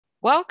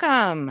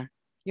Welcome.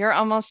 You're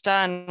almost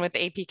done with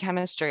AP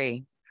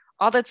Chemistry.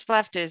 All that's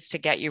left is to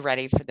get you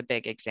ready for the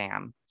big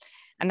exam.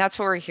 And that's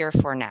what we're here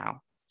for now.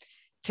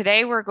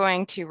 Today, we're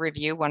going to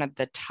review one of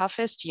the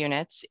toughest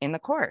units in the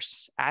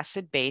course,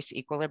 acid-base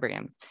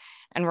equilibrium.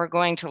 And we're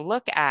going to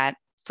look at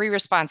free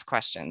response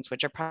questions,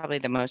 which are probably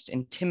the most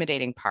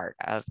intimidating part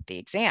of the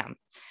exam.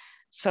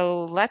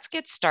 So let's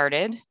get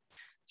started.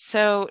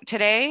 So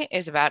today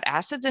is about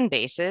acids and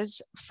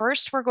bases.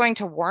 First, we're going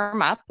to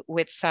warm up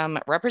with some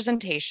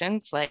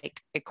representations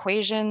like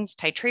equations,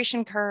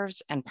 titration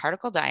curves, and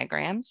particle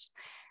diagrams.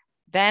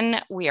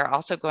 Then we are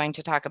also going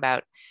to talk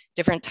about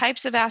different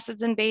types of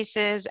acids and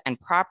bases and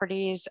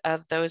properties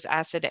of those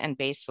acid and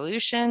base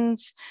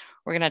solutions.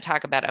 We're going to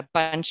talk about a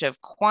bunch of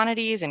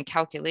quantities and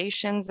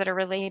calculations that are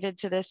related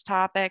to this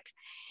topic.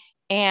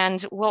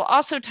 And we'll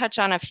also touch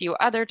on a few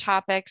other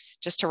topics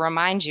just to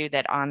remind you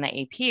that on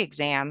the AP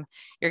exam,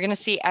 you're going to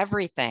see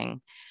everything.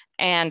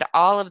 And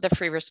all of the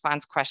free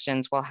response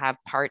questions will have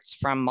parts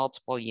from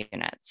multiple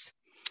units.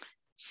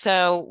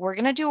 So we're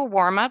going to do a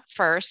warm up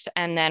first,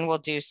 and then we'll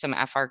do some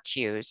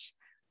FRQs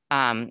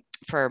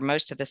for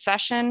most of the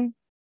session.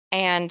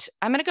 And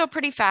I'm going to go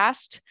pretty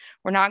fast.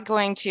 We're not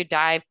going to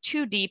dive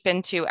too deep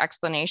into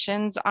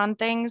explanations on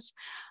things,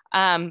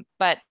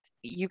 but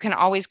you can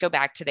always go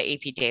back to the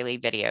AP Daily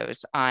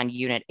videos on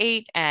Unit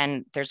 8,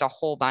 and there's a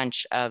whole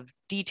bunch of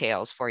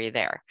details for you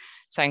there.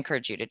 So I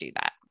encourage you to do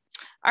that.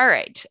 All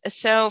right,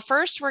 so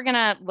first we're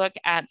gonna look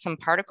at some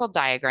particle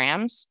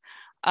diagrams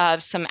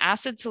of some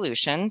acid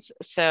solutions.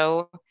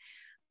 So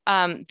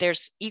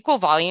there's equal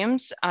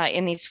volumes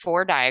in these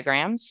four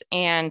diagrams,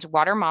 and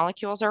water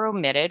molecules are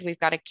omitted. We've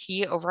got a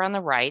key over on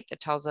the right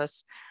that tells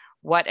us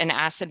what an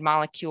acid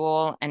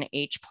molecule, an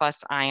H+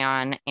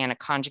 ion, and a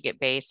conjugate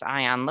base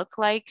ion look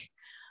like.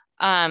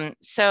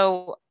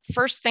 So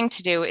first thing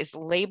to do is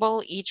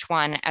label each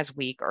one as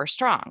weak or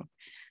strong.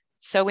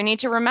 So we need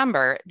to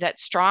remember that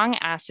strong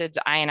acids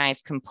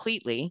ionize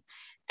completely,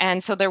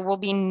 and so there will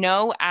be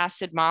no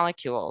acid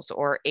molecules,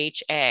 or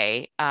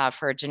HA,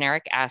 for a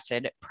generic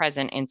acid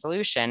present in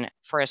solution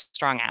for a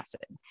strong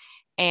acid.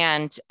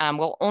 And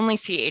we'll only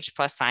see H+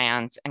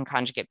 ions and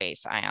conjugate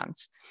base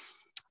ions.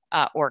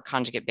 Or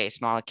conjugate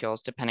base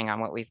molecules, depending on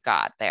what we've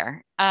got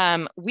there.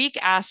 Weak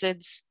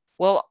acids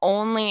will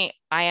only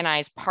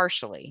ionize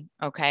partially,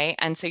 okay?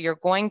 And so you're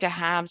going to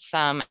have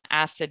some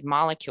acid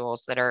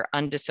molecules that are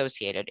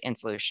undissociated in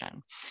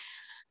solution.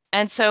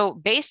 And so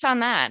based on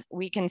that,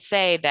 we can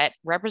say that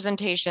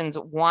representations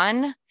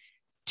 1,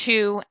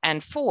 2,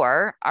 and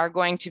 4 are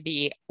going to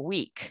be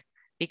weak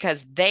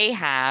because they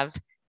have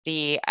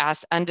the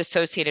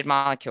undissociated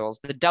molecules,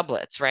 the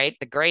doublets, right?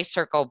 The gray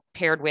circle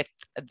paired with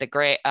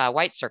the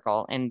white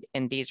circle in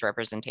these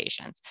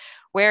representations.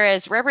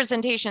 Whereas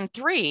representation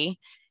 3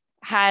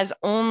 has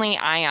only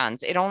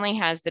ions. It only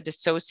has the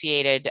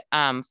dissociated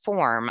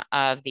form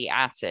of the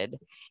acid.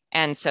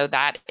 And so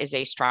that is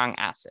a strong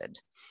acid.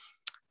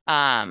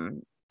 All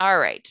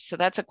right, so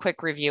that's a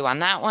quick review on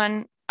that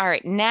one. All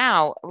right,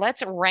 now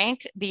let's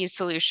rank these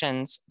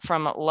solutions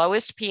from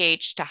lowest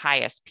pH to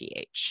highest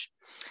pH.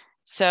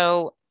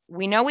 So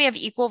we know we have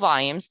equal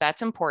volumes.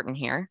 That's important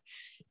here.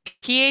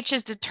 pH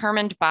is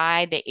determined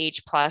by the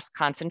H+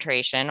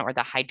 concentration, or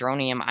the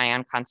hydronium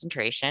ion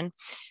concentration.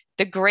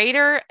 The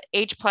greater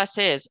H+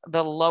 is,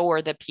 the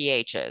lower the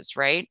pH is,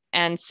 right?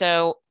 And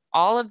so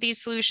all of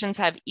these solutions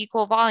have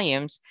equal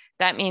volumes.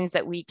 That means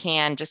that we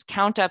can just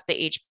count up the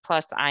H+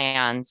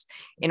 ions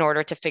in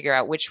order to figure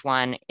out which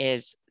one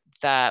is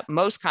the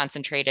most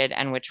concentrated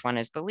and which one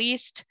is the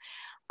least.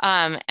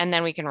 And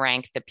then we can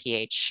rank the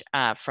pH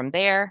from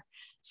there.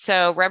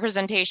 So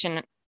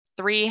representation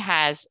 3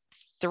 has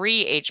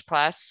 3 H+,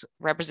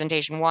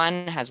 representation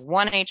 1 has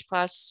 1 H+,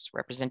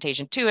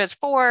 representation 2 has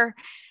 4,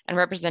 and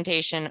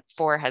representation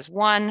 4 has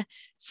 1.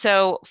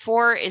 So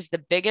 4 is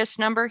the biggest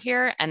number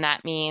here, and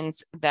that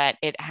means that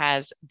it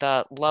has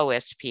the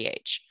lowest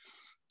pH.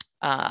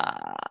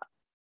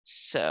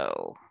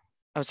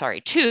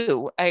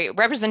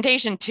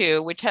 Representation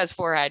 2, which has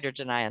 4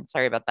 hydrogen ions,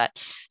 sorry about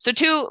that.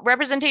 So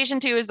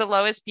representation 2 is the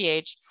lowest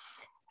pH,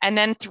 and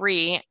then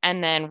 3,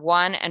 and then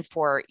 1 and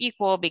 4 are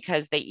equal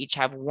because they each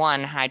have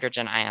 1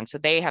 hydrogen ion. So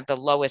they have the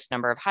lowest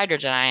number of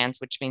hydrogen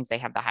ions, which means they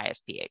have the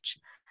highest pH.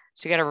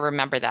 So you got to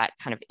remember that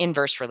kind of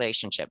inverse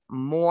relationship.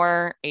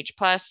 More H+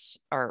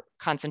 or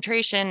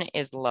concentration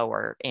is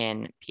lower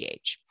in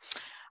pH.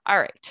 All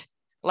right,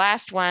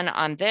 last one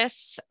on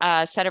this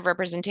set of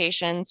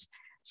representations.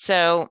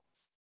 So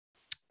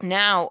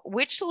now,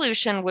 which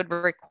solution would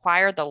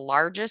require the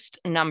largest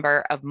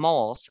number of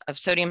moles of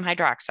sodium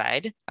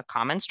hydroxide, a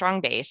common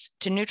strong base,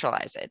 to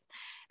neutralize it?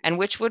 And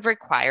which would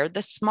require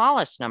the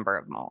smallest number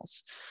of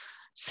moles?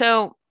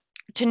 So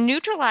to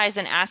neutralize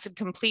an acid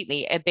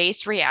completely, a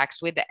base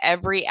reacts with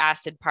every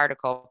acid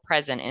particle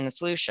present in the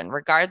solution,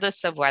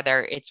 regardless of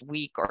whether it's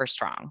weak or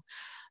strong.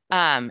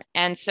 And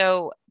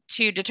so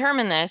to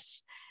determine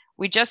this,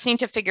 we just need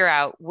to figure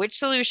out which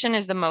solution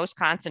is the most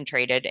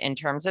concentrated in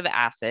terms of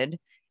acid,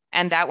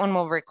 and that one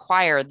will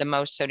require the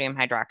most sodium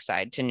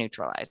hydroxide to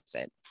neutralize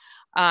it.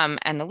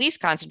 And the least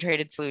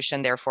concentrated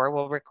solution, therefore,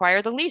 will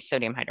require the least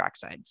sodium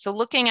hydroxide. So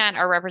looking at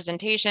our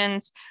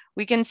representations,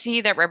 we can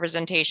see that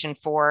representation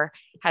 4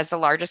 has the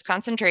largest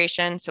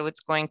concentration, so it's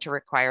going to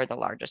require the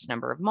largest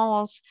number of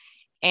moles.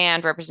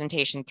 And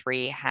representation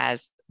 3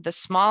 has the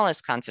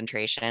smallest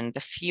concentration, the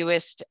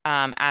fewest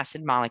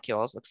acid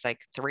molecules, looks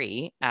like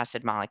 3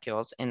 acid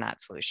molecules in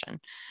that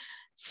solution.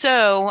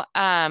 So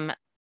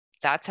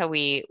that's how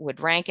we would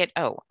rank it.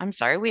 Oh, I'm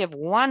sorry, we have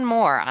one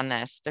more on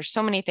this. There's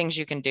so many things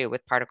you can do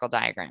with particle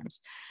diagrams.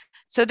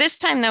 So this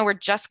time though, we're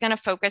just gonna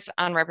focus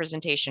on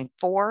representation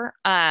 4.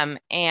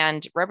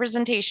 And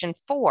representation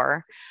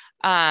 4,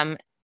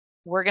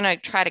 we're gonna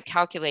try to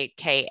calculate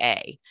Ka.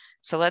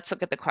 So let's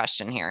look at the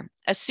question here.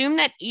 Assume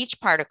that each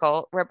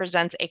particle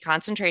represents a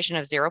concentration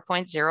of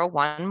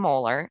 0.01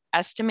 molar.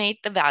 Estimate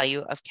the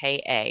value of Ka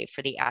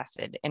for the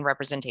acid in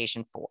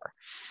representation 4.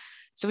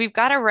 So we've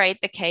got to write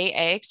the Ka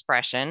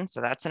expression.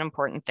 So that's an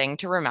important thing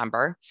to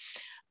remember.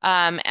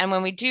 And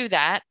when we do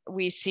that,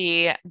 we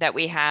see that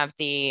we have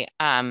the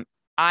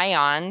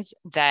ions,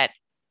 that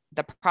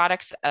the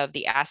products of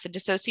the acid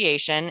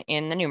dissociation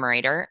in the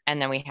numerator,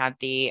 and then we have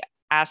the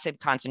acid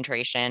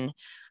concentration,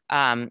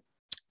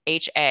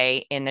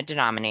 HA, in the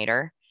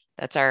denominator.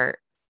 That's our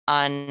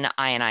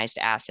unionized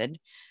acid.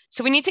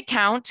 So we need to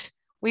count.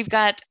 We've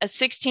got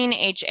 16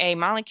 HA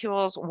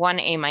molecules, 1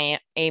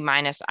 A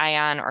minus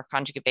ion or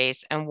conjugate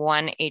base, and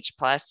 1 H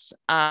plus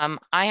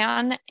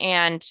ion.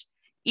 And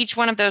each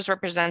one of those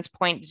represents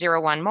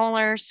 0.01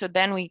 molar. So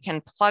then we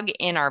can plug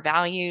in our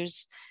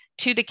values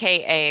to the Ka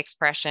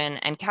expression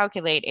and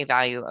calculate a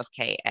value of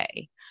Ka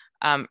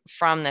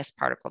from this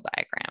particle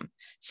diagram.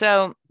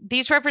 So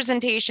these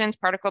representations,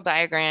 particle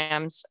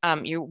diagrams,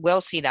 you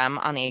will see them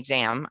on the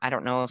exam. I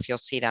don't know if you'll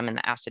see them in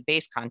the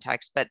acid-base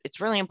context, but it's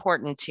really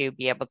important to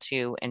be able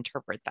to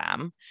interpret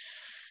them.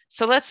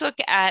 So let's look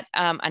at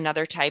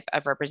another type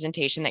of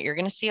representation that you're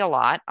going to see a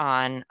lot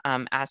on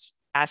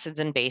acid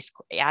and base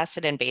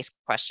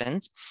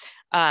questions,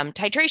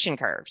 titration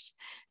curves.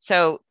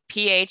 So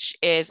pH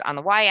is on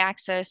the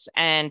y-axis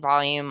and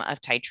volume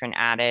of titrant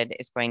added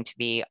is going to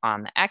be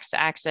on the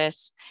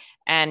x-axis.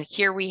 And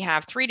here we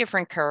have 3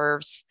 different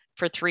curves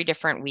for 3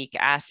 different weak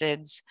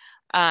acids.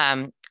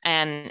 And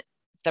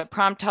the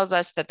prompt tells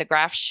us that the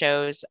graph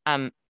shows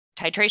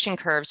titration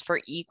curves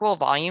for equal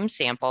volume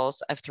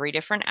samples of 3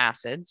 different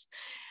acids.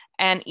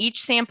 And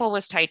each sample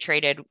was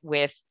titrated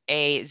with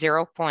a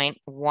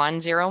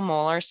 0.10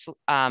 molar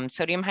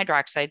sodium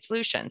hydroxide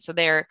solution. So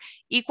they're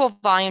equal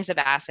volumes of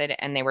acid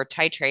and they were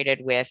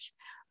titrated with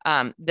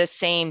the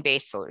same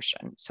base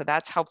solution. So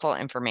that's helpful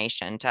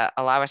information to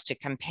allow us to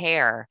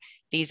compare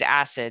these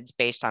acids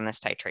based on this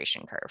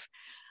titration curve.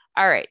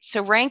 All right,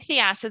 so rank the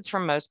acids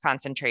from most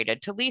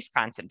concentrated to least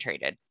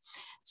concentrated.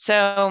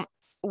 So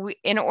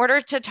in order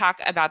to talk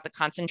about the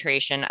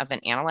concentration of an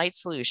analyte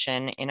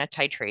solution in a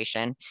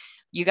titration,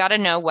 you got to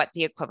know what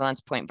the equivalence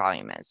point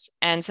volume is.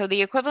 And so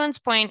the equivalence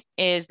point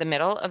is the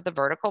middle of the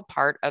vertical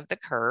part of the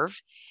curve.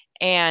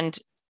 And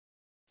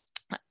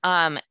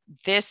in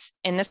this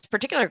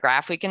particular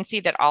graph, we can see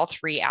that all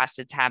 3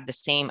 acids have the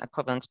same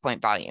equivalence point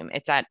volume.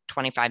 It's at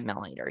 25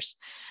 milliliters.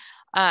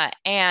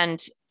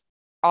 And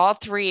all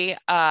 3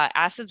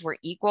 acids were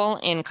equal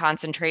in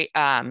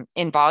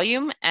in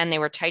volume, and they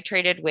were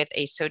titrated with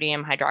a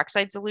sodium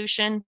hydroxide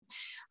solution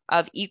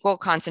of equal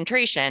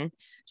concentration.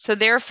 So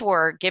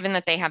therefore, given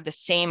that they have the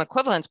same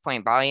equivalence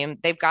point volume,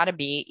 they've got to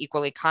be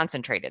equally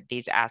concentrated,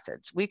 these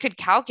acids. We could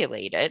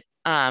calculate it,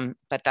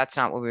 but that's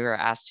not what we were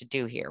asked to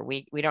do here.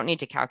 We don't need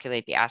to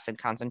calculate the acid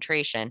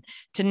concentration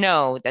to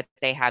know that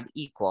they have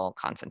equal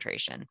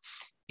concentration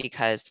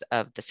because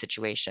of the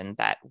situation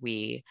that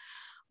we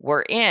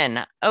were in.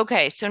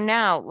 Okay, so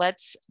now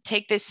let's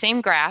take this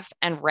same graph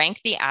and rank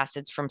the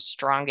acids from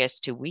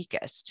strongest to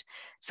weakest.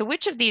 So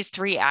which of these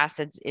 3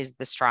 acids is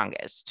the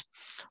strongest?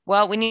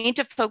 Well, we need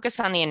to focus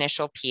on the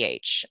initial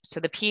pH.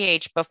 So the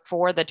pH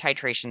before the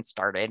titration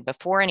started,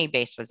 before any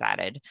base was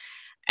added.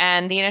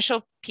 And the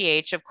initial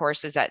pH, of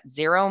course, is at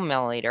 0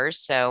 milliliters.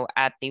 So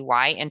at the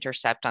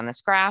y-intercept on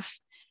this graph.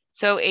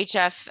 So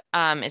HF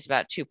is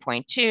about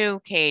 2.2,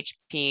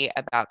 KHP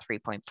about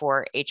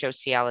 3.4,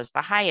 HOCl is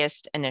the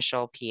highest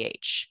initial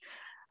pH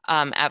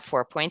at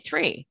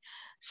 4.3.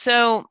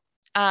 So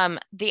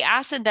the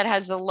acid that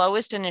has the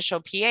lowest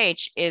initial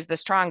pH is the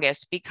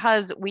strongest,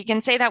 because we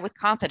can say that with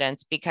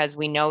confidence because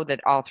we know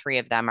that all 3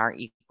 of them are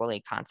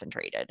equally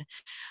concentrated.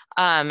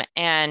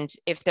 And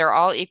if they're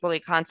all equally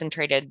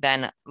concentrated,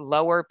 then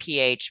lower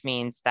pH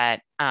means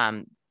that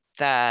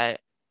the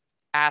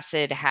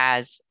acid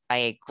has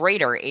a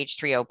greater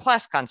H3O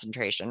plus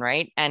concentration,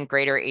 right? And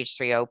greater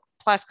H3O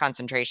plus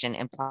concentration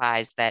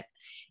implies that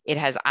it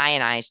has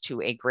ionized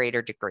to a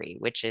greater degree,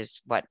 which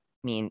is what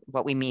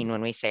we mean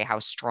when we say how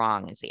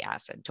strong is the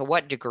acid. To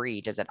what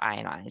degree does it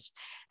ionize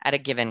at a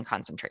given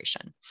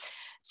concentration?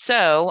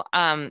 So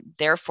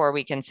therefore,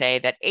 we can say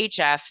that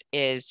HF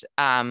is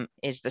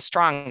the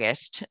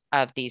strongest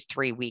of these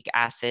 3 weak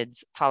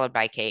acids, followed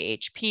by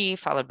KHP,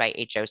 followed by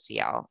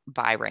HOCl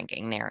by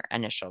ranking their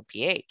initial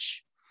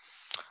pH.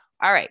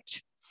 All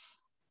right,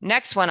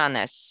 next one on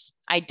this.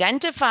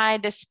 Identify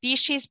the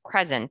species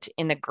present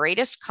in the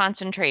greatest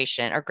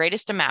concentration or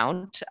greatest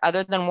amount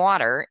other than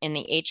water in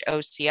the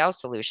HOCl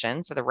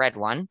solution, so the red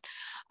one,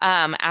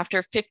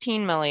 after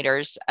 15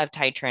 milliliters of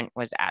titrant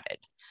was added.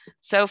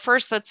 So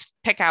first, let's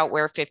pick out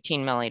where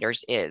 15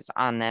 milliliters is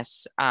on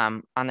this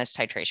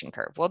titration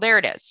curve. Well, there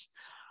it is.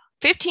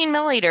 15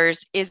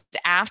 milliliters is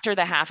after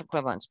the half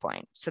equivalence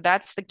point. So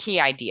that's the key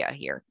idea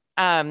here.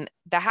 The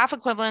half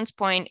equivalence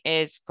point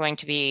is going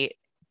to be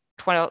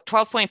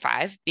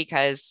 12.5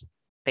 because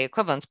the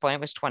equivalence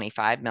point was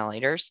 25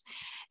 milliliters.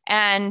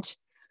 And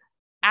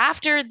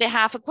after the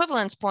half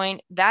equivalence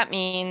point, that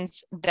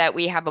means that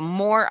we have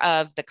more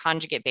of the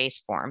conjugate base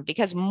form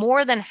because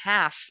more than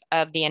half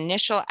of the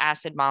initial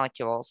acid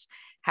molecules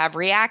have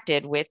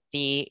reacted with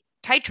the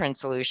titrant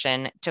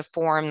solution to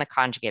form the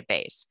conjugate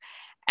base.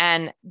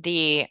 And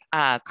the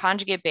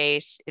conjugate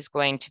base is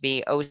going to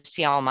be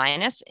OCl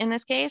minus in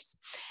this case,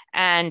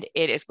 and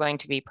it is going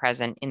to be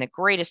present in the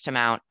greatest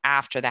amount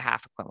after the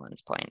half equivalence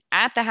point.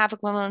 At the half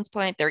equivalence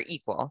point, they're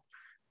equal.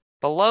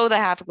 Below the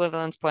half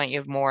equivalence point, you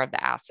have more of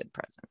the acid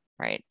present,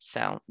 right?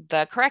 So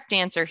the correct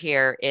answer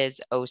here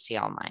is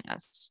OCl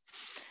minus.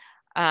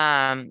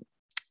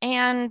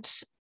 And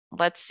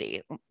let's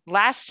see,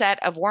 last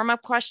set of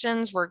warm-up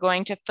questions, we're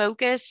going to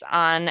focus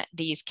on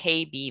these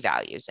KB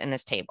values in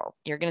this table.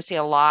 You're going to see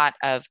a lot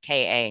of Ka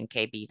and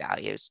KB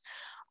values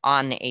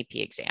on the AP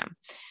exam.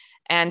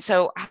 And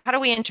so how do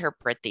we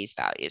interpret these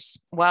values?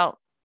 Well,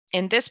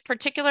 in this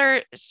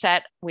particular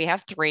set, we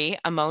have three: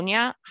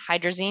 ammonia,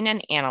 hydrazine,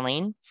 and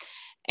aniline.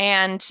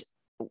 And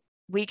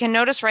we can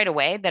notice right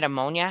away that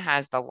ammonia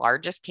has the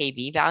largest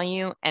Kb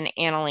value and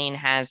aniline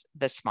has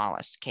the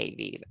smallest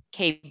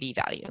Kb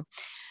value.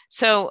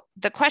 So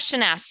the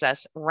question asks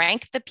us,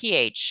 rank the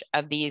pH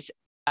of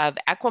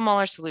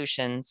equimolar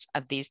solutions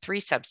of these three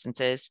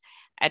substances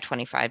at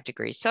 25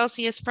 degrees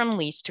Celsius from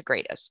least to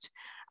greatest.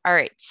 All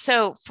right,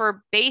 so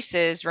for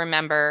bases,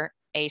 remember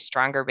a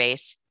stronger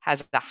base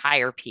has a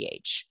higher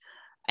pH.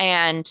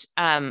 And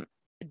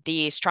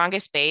the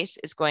strongest base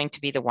is going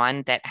to be the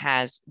one that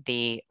has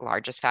the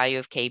largest value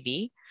of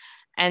Kb.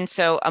 And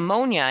so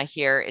ammonia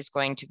here is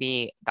going to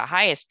be the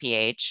highest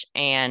pH.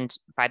 And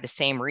by the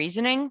same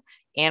reasoning,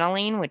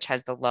 aniline, which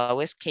has the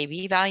lowest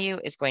Kb value,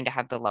 is going to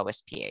have the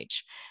lowest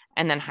pH.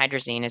 And then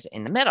hydrazine is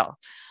in the middle.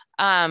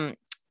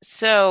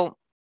 So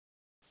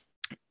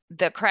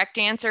the correct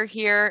answer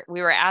here,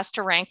 we were asked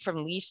to rank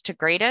from least to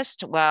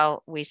greatest.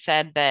 Well, we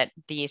said that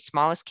the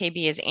smallest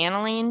Kb is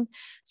aniline,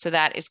 so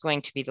that is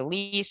going to be the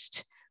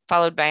least,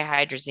 followed by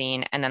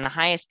hydrazine, and then the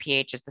highest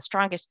pH is the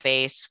strongest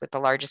base with the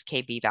largest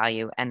Kb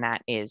value, and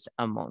that is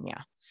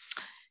ammonia.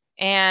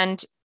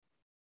 And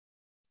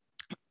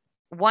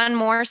one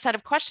more set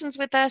of questions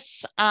with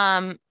us.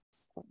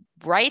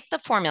 Write the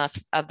formula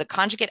of the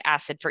conjugate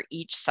acid for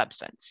each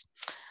substance.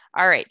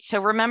 All right, so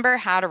remember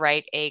how to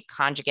write a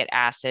conjugate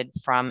acid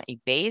from a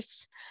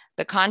base.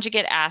 The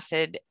conjugate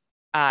acid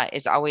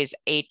is always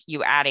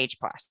you add H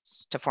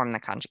plus to form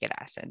the conjugate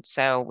acid.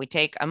 So we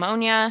take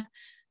ammonia,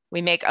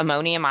 we make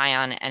ammonium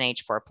ion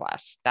NH4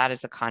 plus. That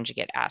is the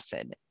conjugate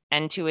acid.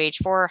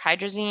 N2H4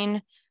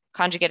 hydrazine,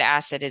 conjugate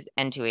acid is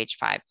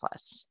N2H5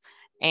 plus.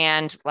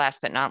 And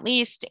last but not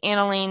least,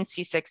 aniline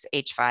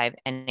C6H5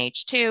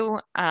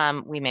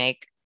 NH2. We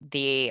make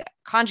the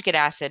conjugate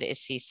acid is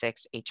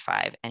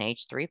C6H5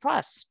 NH3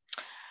 plus.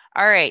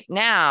 All right,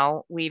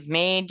 now we've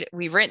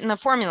written the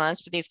formulas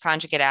for these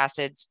conjugate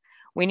acids.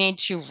 We need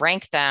to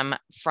rank them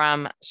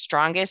from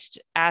strongest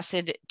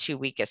acid to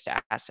weakest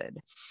acid.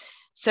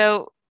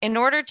 So in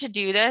order to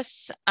do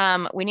this,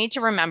 we need to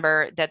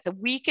remember that the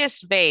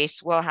weakest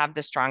base will have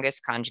the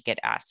strongest conjugate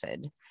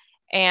acid.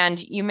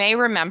 And you may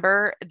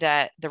remember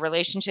that the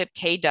relationship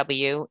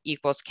Kw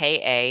equals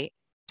Ka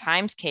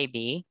times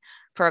Kb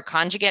for a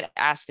conjugate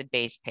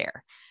acid-base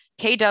pair.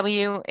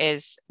 Kw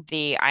is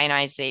the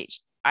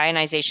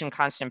ionization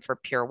constant for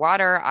pure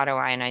water,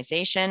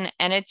 autoionization,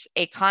 and it's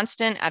a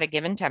constant at a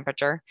given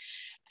temperature.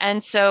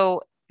 And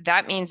so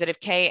that means that if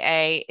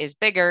Ka is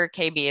bigger,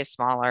 Kb is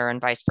smaller, and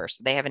vice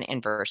versa. They have an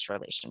inverse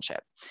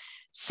relationship.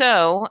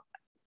 So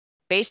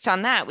based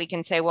on that, we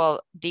can say, well,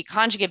 the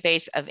conjugate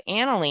base of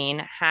aniline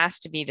has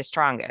to be the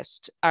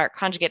strongest, or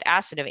conjugate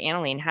acid of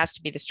aniline has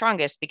to be the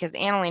strongest because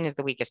aniline is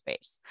the weakest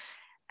base.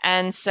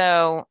 And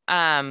so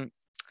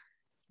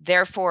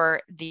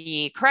therefore,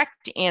 the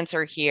correct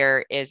answer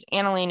here is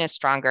aniline is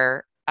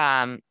stronger.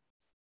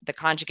 The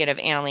conjugate of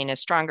aniline is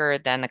stronger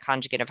than the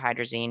conjugate of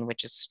hydrazine,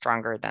 which is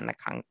stronger than the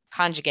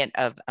conjugate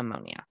of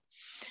ammonia.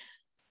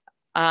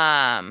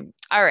 All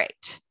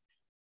right.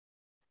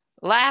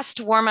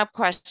 Last warm-up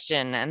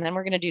question, and then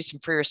we're going to do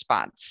some free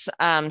response.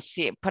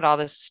 Put all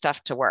this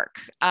stuff to work.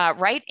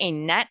 Write a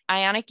net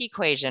ionic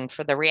equation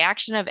for the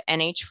reaction of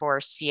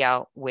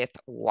NH4Cl with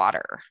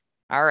water.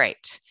 All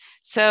right,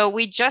 so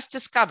we just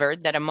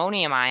discovered that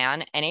ammonium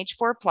ion,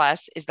 NH4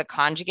 plus, is the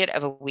conjugate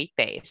of a weak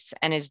base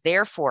and is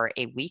therefore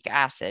a weak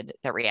acid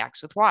that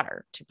reacts with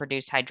water to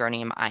produce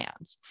hydronium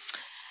ions.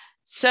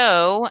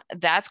 So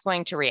that's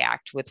going to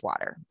react with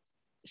water.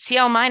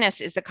 Cl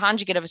minus is the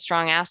conjugate of a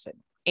strong acid.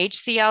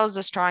 HCl is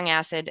a strong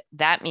acid.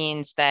 That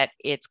means that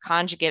its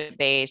conjugate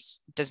base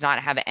does not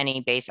have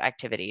any base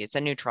activity. It's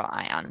a neutral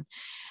ion.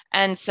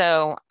 And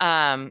so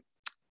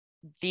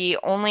the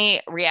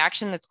only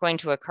reaction that's going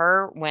to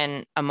occur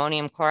when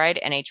ammonium chloride,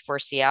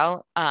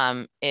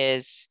 NH4Cl,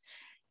 is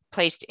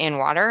placed in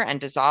water and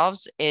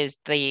dissolves is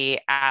the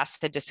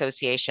acid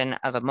dissociation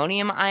of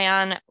ammonium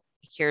ion.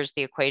 Here's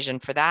the equation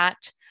for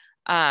that.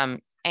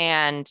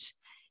 And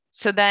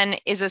so then,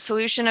 is a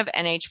solution of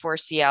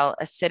NH4Cl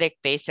acidic,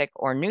 basic,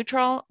 or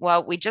neutral?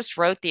 Well, we just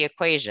wrote the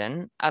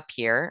equation up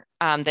here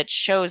that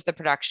shows the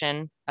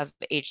production of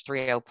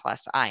H3O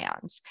plus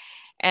ions.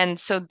 And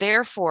so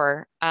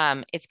therefore,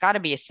 it's got to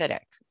be acidic,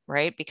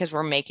 right? Because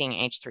we're making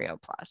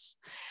H3O plus.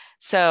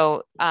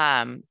 So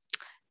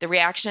the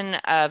reaction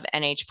of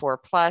NH4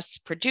 plus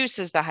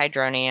produces the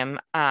hydronium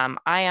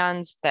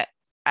ions that,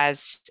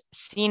 as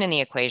seen in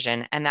the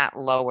equation, and that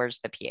lowers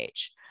the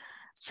pH.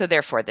 So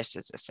therefore, this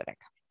is acidic.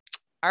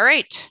 All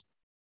right,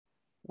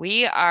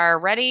 we are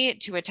ready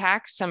to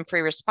attack some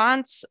free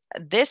response.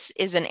 This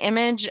is an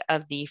image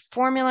of the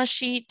formula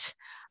sheet.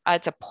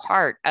 It's a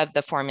part of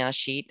the formula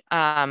sheet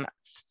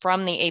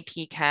from the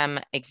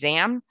ap-chem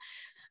exam.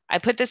 I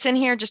put this in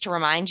here just to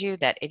remind you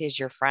that it is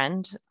your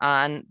friend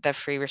on the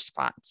free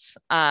response.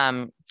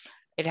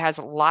 It has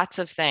lots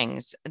of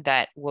things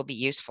that will be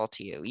useful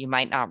to you. You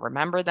might not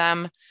remember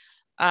them.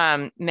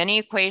 Many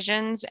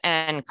equations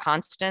and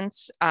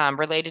constants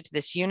related to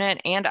this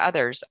unit and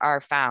others are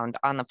found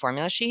on the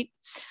formula sheet.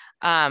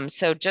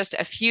 So just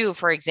a few,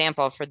 for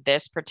example, for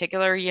this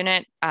particular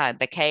unit,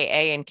 the Ka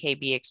and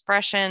Kb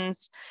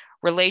expressions,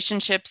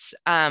 relationships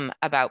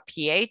about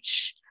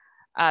pH,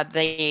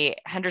 the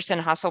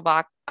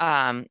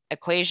Henderson-Hasselbalch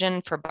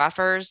equation for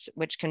buffers,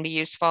 which can be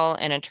useful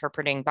in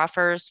interpreting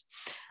buffers.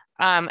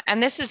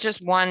 And this is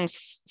just one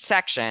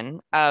section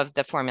of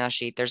the formula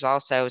sheet. There's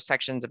also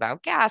sections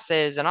about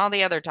gases and all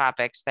the other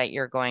topics that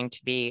you're going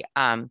to be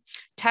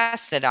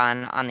tested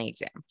on the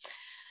exam.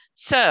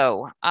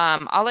 So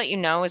I'll let you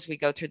know as we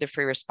go through the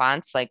free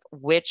response, like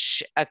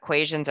which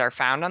equations are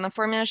found on the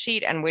formula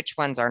sheet and which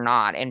ones are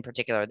not in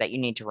particular that you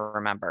need to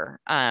remember.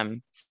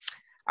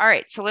 All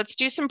right, so let's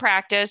do some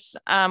practice.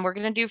 We're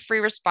going to do free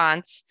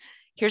response.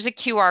 Here's a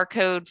QR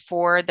code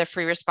for the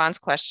free response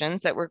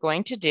questions that we're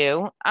going to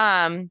do.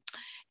 And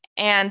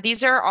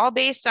these are all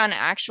based on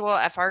actual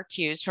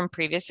FRQs from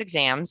previous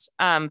exams,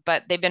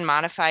 but they've been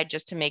modified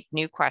just to make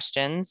new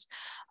questions,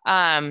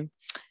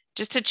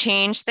 just to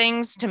change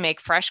things, to make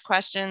fresh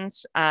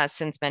questions,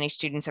 since many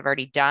students have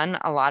already done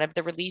a lot of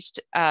the released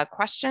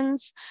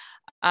questions.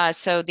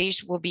 So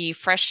these will be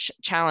fresh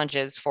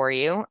challenges for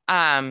you,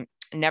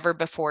 never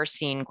before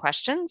seen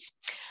questions.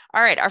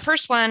 All right, our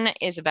first one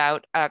is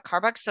about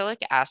carboxylic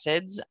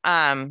acids.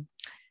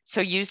 So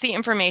use the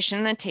information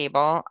in the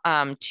table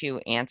to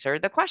answer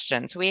the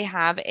question. So we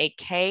have a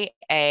Ka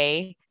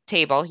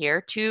table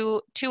here,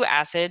 two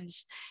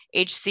acids,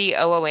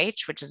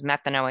 HCOOH, which is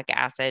methanoic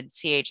acid,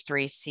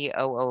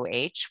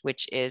 CH3COOH,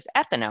 which is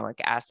ethanoic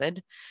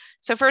acid.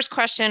 So first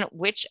question,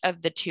 which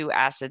of the two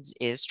acids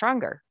is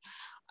stronger?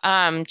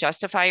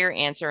 Justify your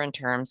answer in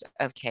terms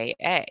of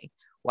Ka.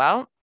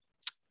 Well,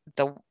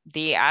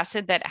 the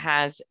acid that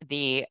has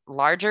the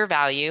larger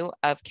value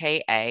of Ka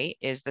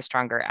is the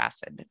stronger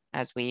acid,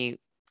 as we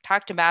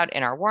talked about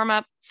in our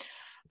warm-up.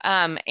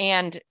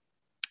 And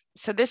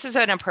so this is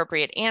an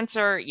appropriate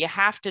answer. You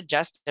have to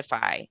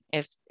justify.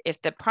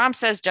 If the prompt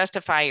says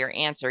justify your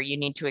answer, you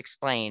need to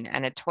explain,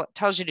 and it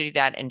tells you to do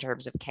that in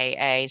terms of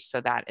Ka. So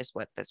that is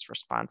what this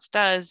response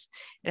does.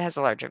 It has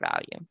a larger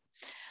value.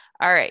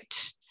 All right.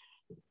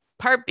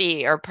 Part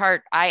B, or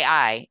part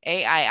AII.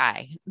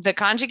 The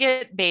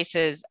conjugate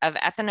bases of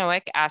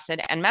ethanoic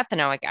acid and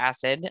methanoic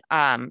acid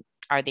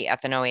are the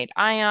ethanoate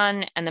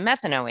ion and the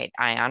methanoate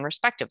ion,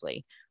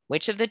 respectively.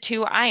 Which of the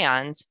two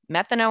ions,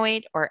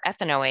 methanoate or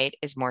ethanoate,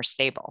 is more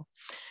stable?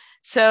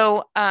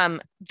 So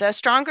the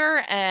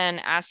stronger an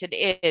acid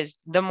is,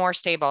 the more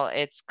stable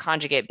its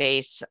conjugate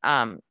base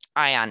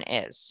ion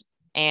is.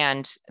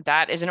 And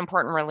that is an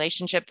important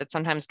relationship that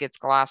sometimes gets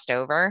glossed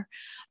over.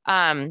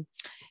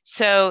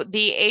 So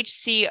the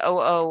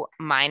HCOO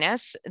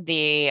minus,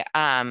 the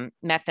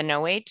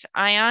methanoate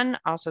ion,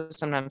 also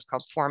sometimes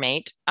called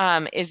formate,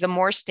 is the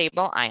more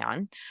stable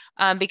ion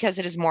because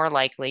it is more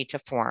likely to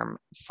form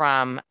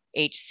from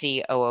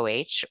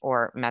HCOOH,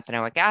 or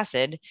methanoic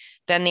acid,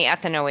 than the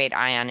ethanoate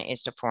ion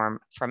is to form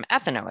from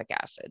ethanoic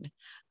acid.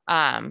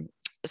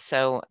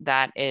 So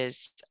that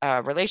is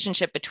a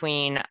relationship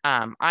between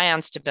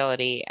ion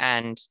stability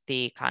and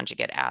the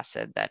conjugate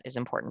acid that is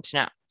important to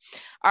know.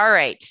 All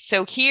right,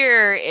 so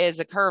here is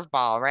a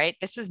curveball, right?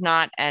 This is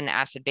not an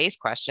acid-base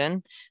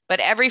question, but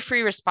every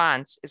free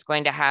response is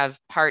going to have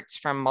parts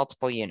from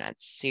multiple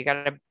units. So you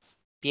got to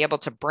be able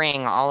to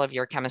bring all of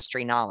your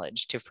chemistry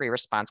knowledge to free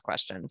response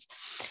questions.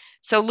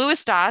 So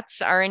Lewis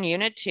dots are in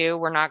unit 2.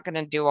 We're not going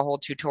to do a whole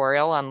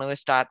tutorial on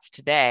Lewis dots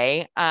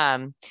today,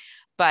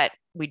 but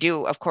we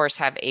do, of course,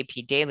 have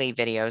AP Daily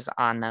videos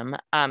on them.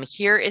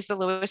 Here is the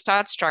Lewis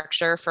dot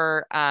structure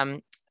for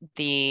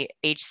the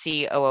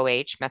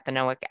HCOOH,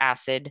 methanoic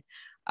acid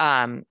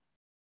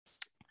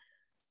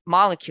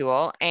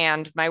molecule.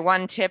 And my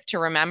one tip to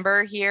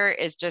remember here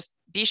is just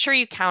be sure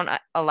you count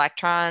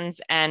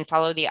electrons and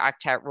follow the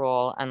octet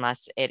rule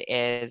unless it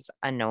is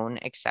a known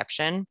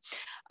exception.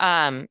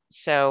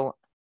 So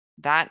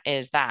that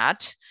is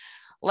that.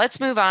 Let's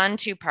move on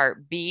to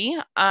part B.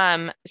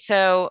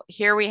 So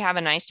here we have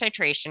a nice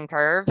titration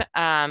curve.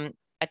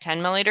 A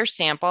 10 milliliter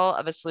sample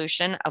of a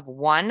solution of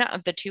one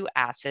of the two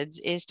acids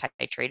is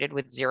titrated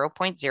with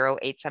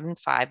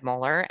 0.0875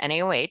 molar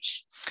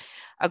NaOH.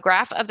 A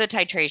graph of the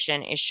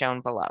titration is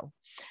shown below.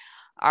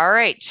 All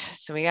right,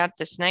 so we got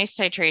this nice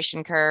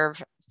titration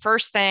curve.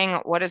 First thing,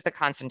 what is the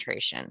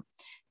concentration?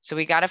 So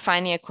we got to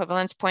find the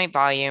equivalence point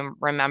volume.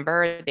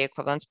 Remember, the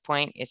equivalence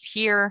point is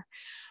here.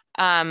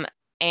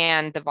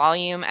 And the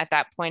volume at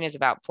that point is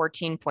about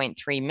 14.3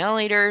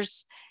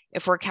 milliliters.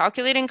 If we're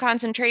calculating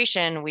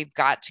concentration, we've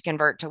got to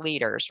convert to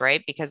liters,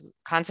 right? Because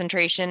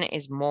concentration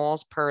is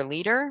moles per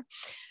liter.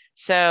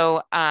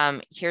 So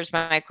here's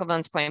my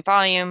equivalence point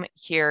volume.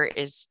 Here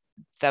is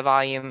the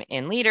volume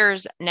in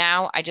liters.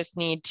 Now I just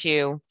need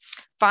to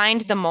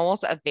find the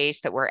moles of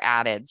base that were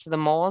added. So the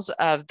moles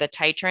of the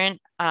titrant,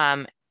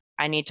 I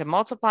need to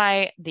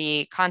multiply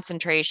the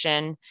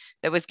concentration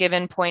that was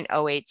given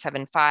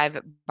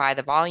 0.0875 by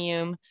the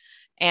volume,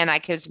 and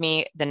that gives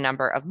me the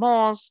number of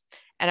moles.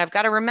 And I've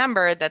got to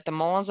remember that the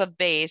moles of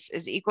base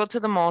is equal to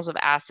the moles of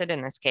acid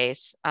in this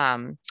case.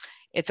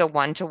 It's a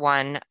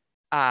one-to-one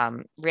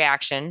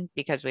reaction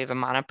because we have a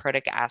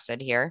monoprotic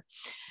acid here.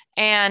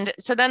 And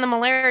so then the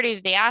molarity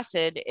of the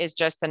acid is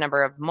just the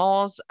number of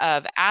moles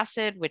of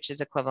acid, which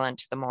is equivalent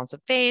to the moles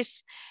of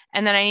base.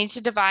 And then I need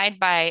to divide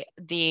by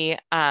the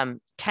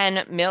 10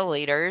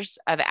 milliliters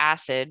of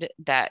acid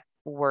that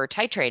were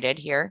titrated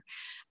here.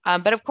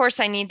 But of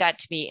course, I need that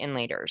to be in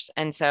liters.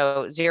 And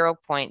so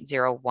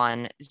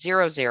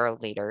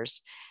 0.0100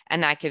 liters,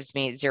 and that gives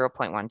me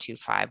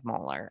 0.125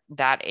 molar.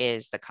 That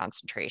is the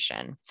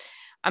concentration.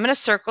 I'm going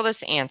to circle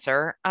this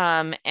answer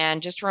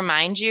and just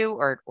remind you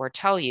or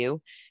tell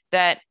you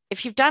that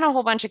if you've done a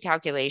whole bunch of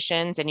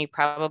calculations and you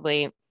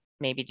probably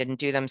maybe didn't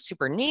do them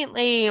super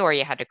neatly, or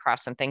you had to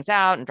cross some things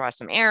out and draw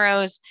some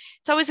arrows,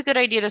 it's always a good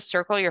idea to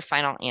circle your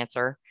final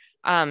answer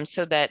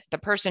so that the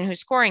person who's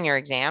scoring your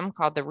exam,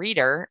 called the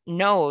reader,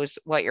 knows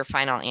what your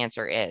final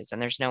answer is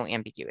and there's no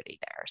ambiguity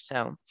there.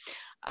 So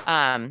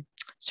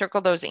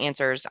circle those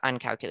answers on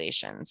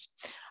calculations.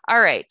 All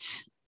right,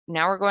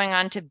 now we're going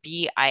on to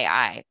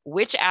BII.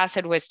 Which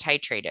acid was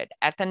titrated,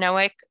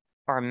 ethanoic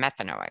or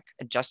methanoic?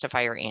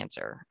 Justify your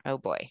answer. Oh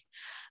boy.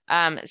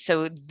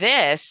 So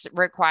this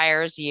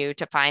requires you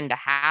to find the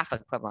half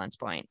equivalence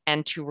point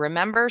and to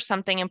remember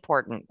something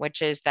important,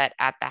 which is that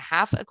at the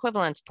half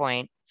equivalence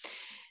point,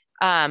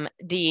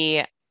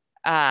 the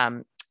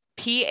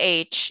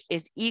pH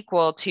is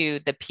equal to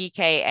the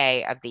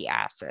pKa of the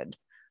acid.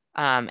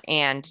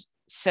 And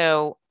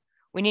so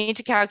we need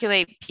to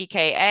calculate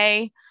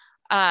pKa.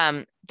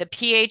 The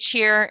pH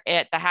here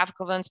at the half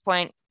equivalence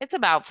point, it's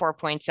about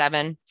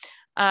 4.7.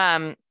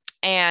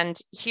 And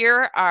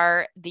here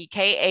are the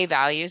Ka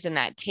values in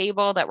that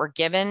table that were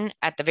given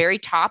at the very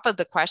top of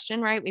the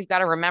question, right? We've got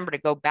to remember to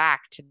go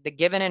back to the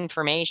given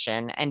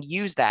information and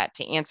use that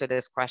to answer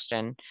this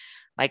question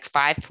like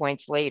 5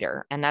 points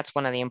later. And that's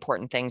one of the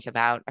important things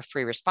about a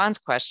free response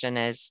question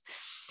is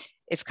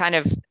it's kind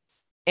of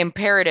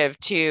imperative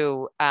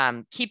to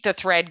keep the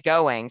thread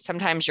going.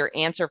 Sometimes your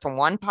answer from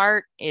one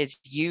part is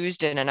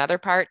used in another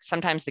part.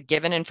 Sometimes the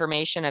given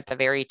information at the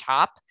very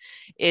top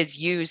is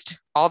used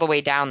all the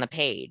way down the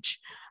page.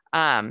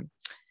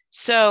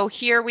 So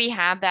here we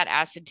have that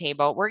acid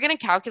table. We're going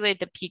to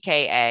calculate the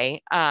pKa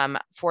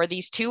for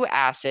these two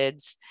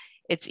acids.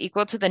 It's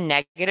equal to the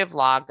negative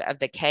log of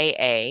the Ka.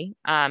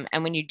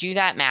 And when you do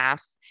that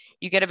math,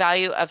 you get a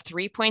value of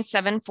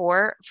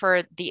 3.74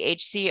 for the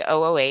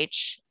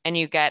HCOOH, and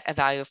you get a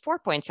value of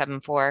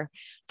 4.74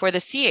 for the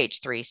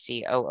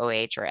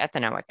CH3COOH or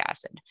ethanoic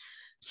acid.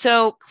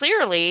 So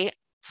clearly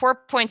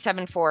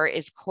 4.74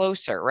 is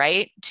closer,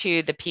 right,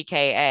 to the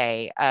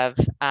pKa of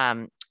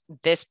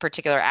this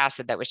particular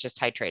acid that was just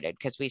titrated,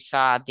 because we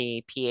saw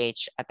the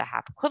pH at the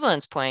half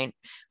equivalence point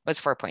was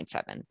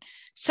 4.7.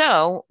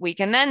 So we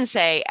can then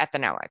say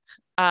ethanoic.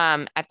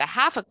 At the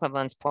half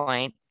equivalence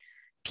point,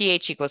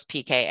 pH equals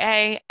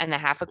pKa, and the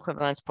half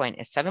equivalence point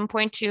is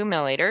 7.2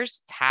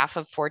 milliliters. It's half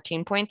of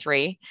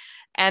 14.3,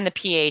 and the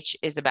pH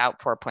is about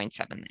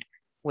 4.7 there,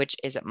 which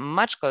is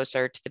much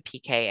closer to the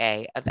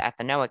pKa of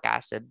ethanoic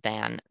acid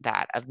than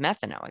that of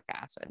methanoic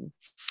acid.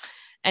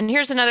 And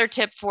here's another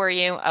tip for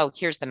you. Oh,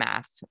 here's the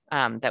math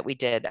that we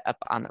did up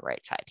on the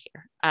right side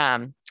here.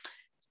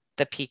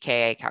 The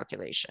pKa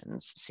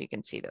calculations, so you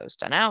can see those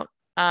done out.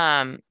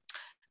 All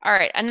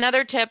right,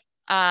 another tip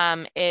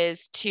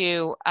is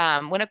to,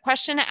 when a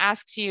question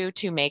asks you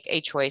to make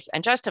a choice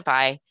and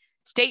justify,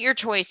 state your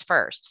choice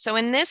first. So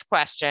in this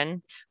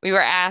question, we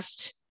were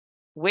asked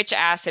which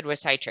acid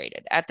was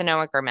titrated,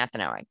 ethanoic or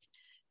methanoic,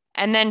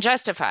 and then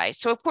justify.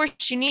 So of course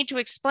you need to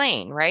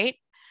explain, right?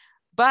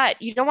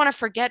 But you don't want to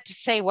forget to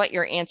say what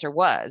your answer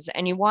was,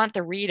 and you want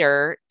the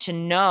reader to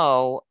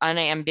know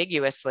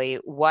unambiguously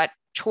what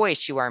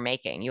choice you are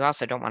making. You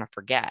also don't want to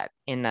forget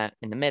in the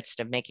midst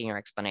of making your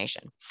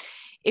explanation.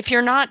 If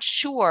you're not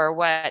sure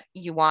what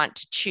you want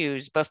to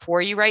choose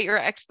before you write your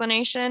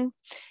explanation,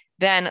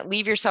 then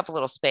leave yourself a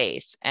little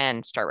space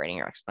and start writing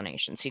your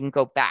explanation. So you can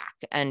go back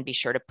and be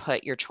sure to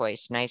put your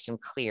choice nice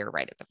and clear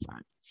right at the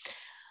front.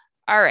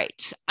 All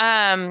right.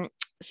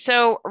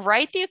 So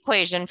write the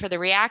equation for the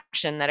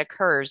reaction that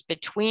occurs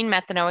between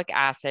methanoic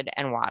acid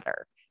and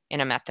water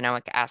in a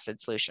methanoic acid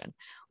solution.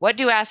 What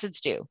do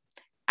acids do?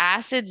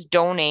 Acids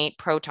donate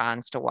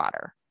protons to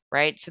water,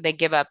 right? So they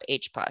give up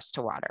H plus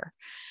to water.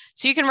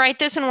 So you can write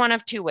this in one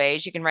of two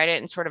ways. You can write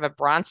it in sort of a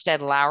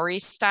Bronsted-Lowry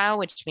style,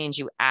 which means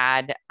you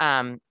add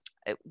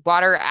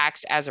water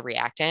acts as a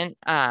reactant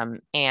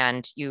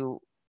and you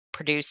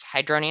produce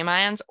hydronium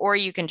ions, or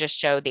you can just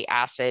show the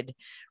acid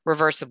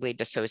reversibly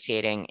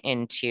dissociating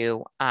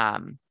into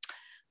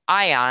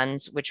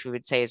ions, which we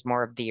would say is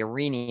more of the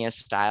Arrhenius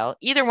style.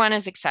 Either one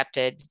is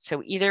accepted.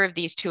 So either of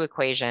these two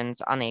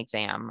equations on the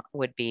exam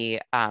would be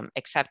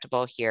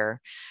acceptable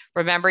here.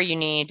 Remember, you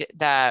need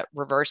the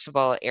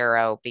reversible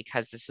arrow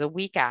because this is a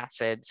weak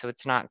acid, so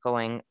it's not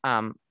going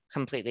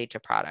completely to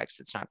products.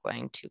 It's not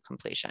going to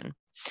completion.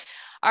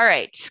 All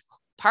right,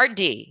 part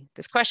D.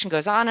 This question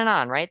goes on and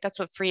on, right? That's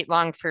what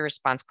long free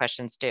response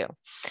questions do.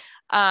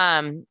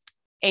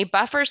 A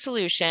buffer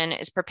solution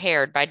is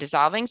prepared by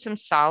dissolving some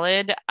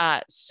solid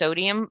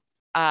sodium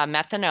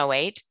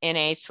methanoate in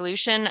a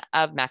solution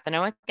of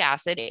methanoic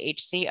acid,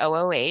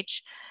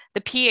 HCOOH.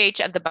 The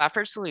pH of the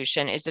buffer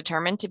solution is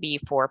determined to be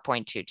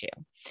 4.22.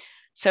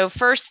 So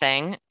first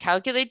thing,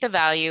 calculate the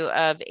value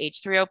of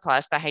H3O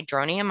plus, the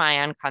hydronium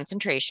ion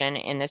concentration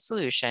in the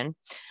solution.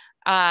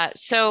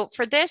 So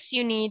for this,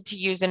 you need to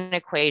use an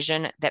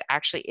equation that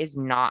actually is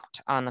not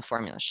on the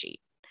formula sheet.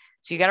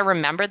 So you got to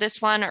remember this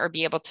one or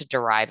be able to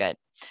derive it.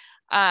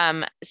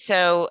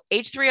 So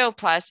H3O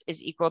plus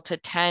is equal to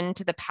 10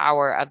 to the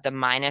power of the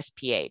minus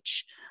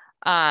pH.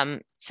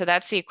 So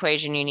that's the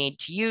equation you need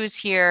to use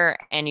here.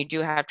 And you do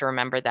have to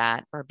remember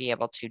that or be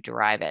able to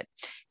derive it.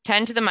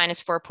 10 to the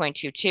minus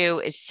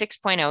 4.22 is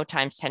 6.0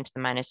 times 10 to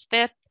the minus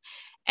fifth.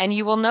 And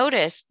you will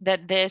notice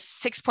that this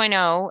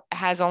 6.0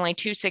 has only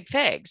 2 sig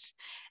figs.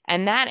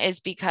 And that is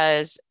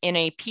because in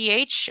a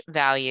pH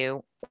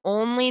value,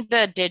 only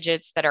the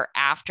digits that are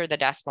after the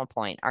decimal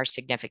point are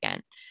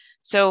significant.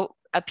 So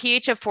a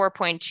pH of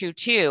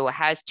 4.22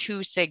 has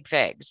 2 sig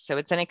figs. So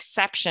it's an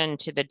exception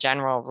to the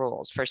general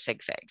rules for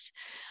sig figs.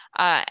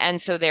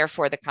 And so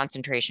therefore the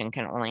concentration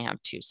can only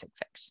have 2 sig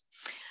figs.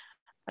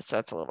 So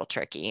that's a little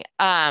tricky.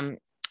 II,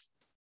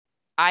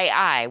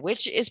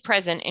 which is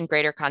present in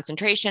greater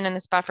concentration in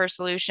this buffer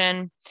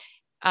solution,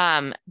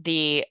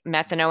 the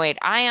methanoate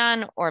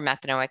ion or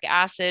methanoic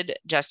acid,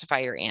 justify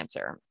your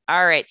answer.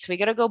 All right, so we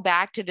got to go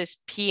back to this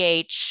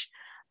pH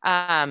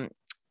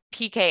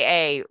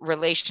pKa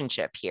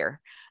relationship here.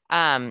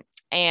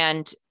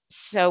 And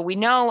so we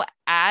know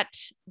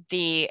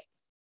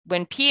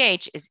when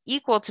pH is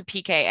equal to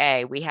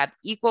pKa, we have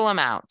equal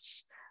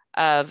amounts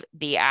of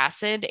the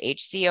acid,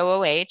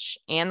 HCOOH,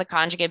 and the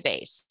conjugate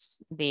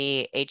base,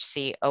 the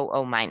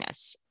HCOO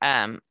minus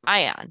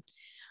ion.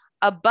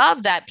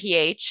 Above that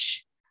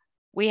pH,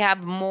 we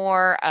have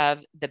more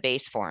of the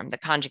base form, the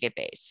conjugate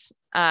base.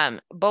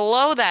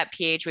 Below that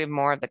pH, we have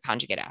more of the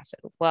conjugate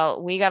acid.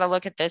 Well, we got to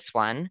look at this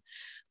one.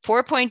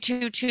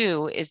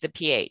 4.22 is the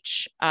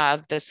pH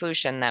of the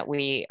solution that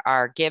we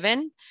are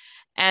given.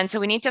 And so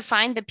we need to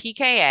find the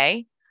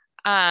pKa.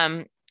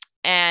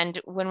 And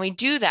when we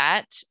do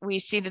that, we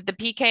see that the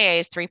pKa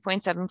is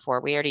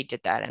 3.74. We already did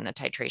that in the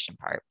titration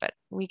part, but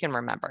we can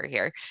remember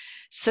here.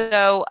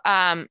 So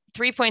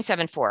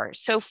 3.74.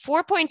 So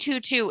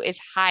 4.22 is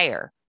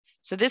higher.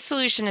 So this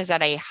solution is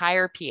at a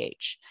higher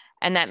pH.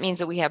 And that means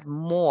that we have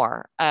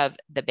more of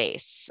the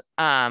base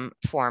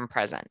form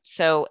present.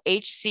 So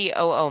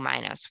HCOO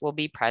minus will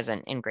be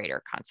present in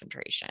greater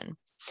concentration.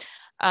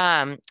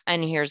 And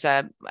here's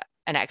an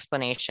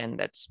explanation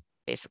that's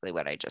basically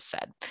what I just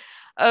said.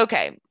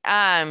 Okay,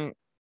 write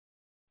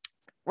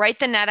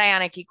the net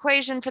ionic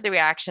equation for the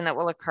reaction that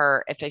will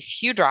occur if a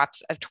few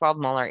drops of 12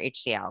 molar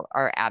HCl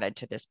are added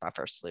to this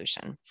buffer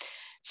solution.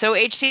 So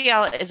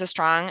HCl is a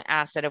strong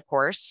acid, of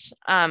course,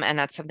 and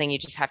that's something you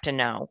just have to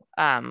know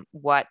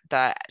what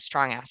the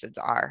strong acids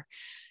are.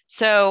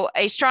 So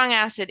a strong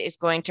acid is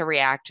going to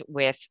react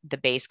with the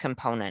base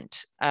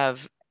component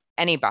of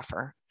any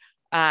buffer.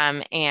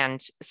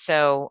 And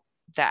so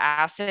the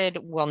acid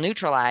will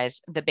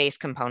neutralize the base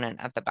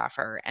component of the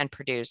buffer and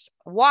produce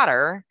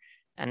water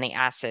and the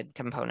acid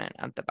component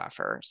of the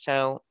buffer.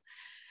 So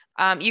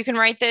you can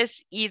write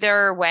this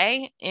either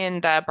way in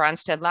the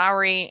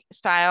Bronsted-Lowry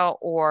style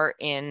or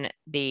in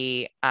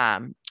the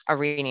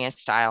Arrhenius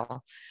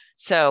style.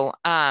 So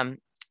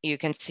you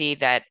can see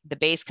that the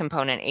base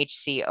component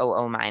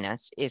HCOO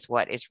minus is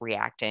what is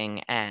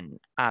reacting and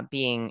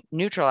being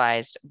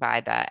neutralized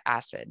by the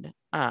acid.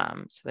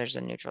 So there's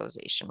a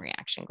neutralization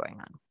reaction going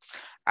on.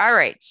 All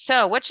right,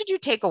 so what should you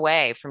take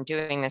away from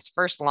doing this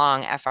first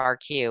long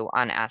FRQ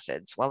on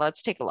acids? Well,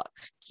 let's take a look.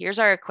 Here's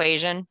our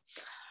equation.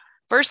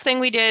 First thing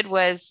we did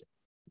was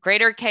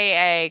greater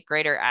Ka,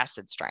 greater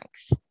acid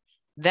strength.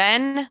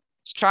 Then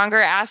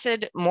stronger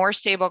acid, more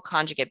stable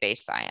conjugate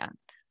base ion.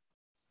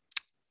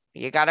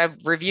 You got to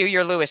review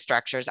your Lewis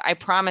structures. I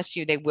promise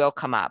you they will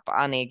come up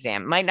on the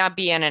exam. Might not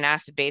be in an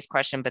acid-base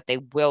question, but they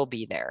will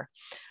be there.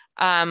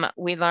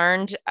 We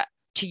learned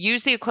to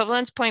use the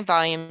equivalence point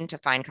volume to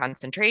find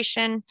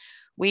concentration.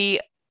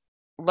 We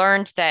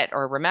learned that,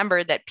 or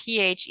remembered that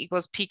pH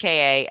equals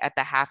pKa at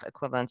the half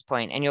equivalence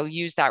point, and you'll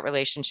use that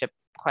relationship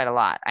quite a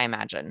lot, I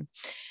imagine.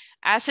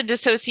 Acid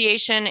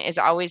dissociation is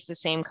always the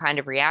same kind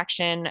of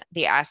reaction.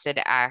 The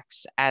acid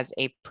acts as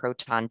a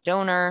proton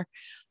donor.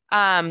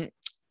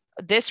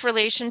 This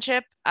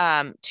relationship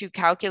to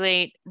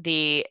calculate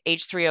the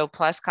H3O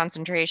plus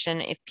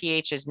concentration, if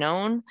pH is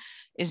known,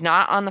 is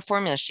not on the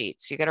formula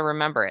sheet. So you got to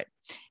remember it.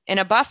 In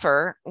a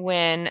buffer,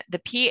 when the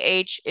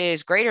pH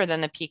is greater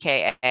than the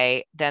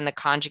pKa, then the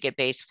conjugate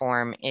base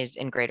form is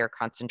in greater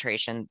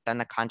concentration than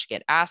the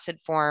conjugate acid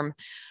form.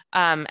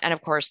 And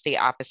of course, the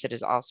opposite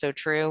is also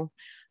true.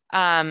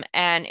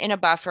 And in a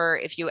buffer,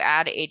 if you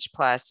add H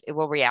plus, it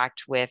will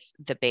react with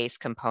the base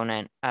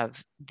component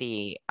of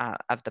the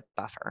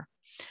buffer.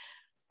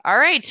 All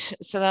right,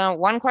 so then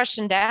one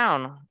question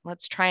down.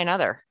 Let's try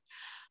another.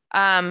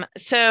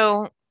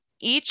 So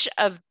each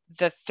of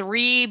the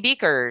 3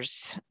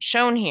 beakers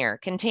shown here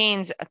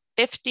contains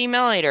 50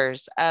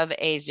 milliliters of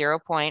a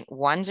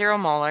 0.10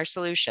 molar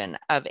solution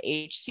of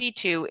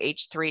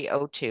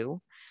HC2H3O2,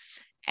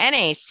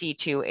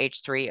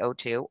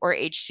 NaC2H3O2, or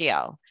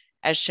HCl,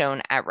 as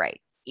shown at right.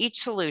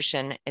 Each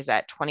solution is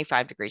at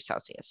 25 degrees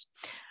Celsius.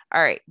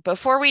 All right,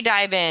 before we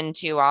dive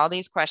into all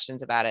these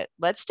questions about it,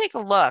 let's take a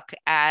look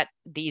at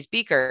these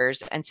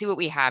beakers and see what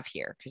we have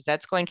here, because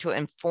that's going to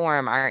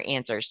inform our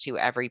answers to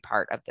every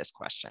part of this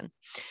question.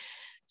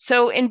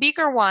 So in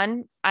beaker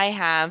 1, I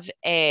have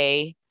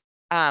a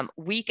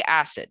weak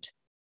acid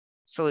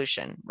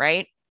solution,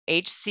 right?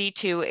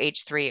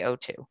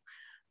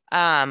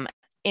 HC2H3O2.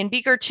 In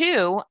beaker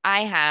 2,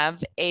 I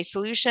have a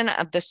solution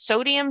of the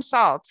sodium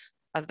salt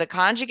of the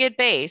conjugate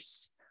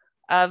base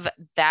of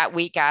that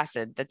weak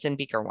acid that's in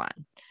beaker 1.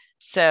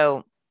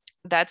 So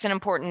that's an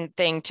important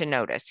thing to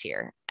notice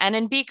here. And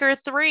in beaker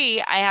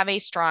 3, I have a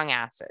strong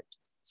acid.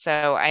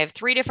 So I have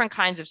 3 different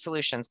kinds of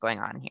solutions going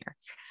on here.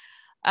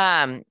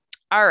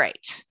 All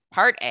right,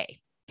 part A,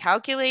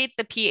 calculate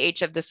the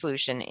pH of the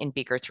solution in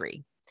beaker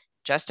 3.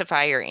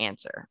 Justify your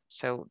answer.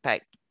 So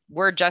that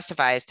word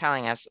justify is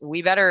telling us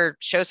we better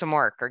show some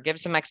work or give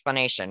some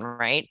explanation,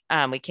 right?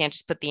 We can't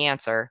just put the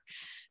answer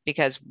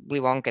because we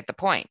won't get the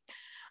point.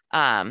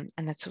 And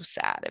that's so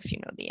sad if you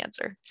know the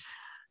answer.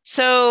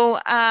 So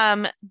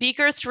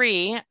beaker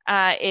 3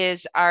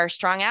 is our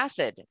strong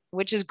acid,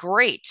 which is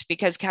great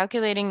because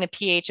calculating the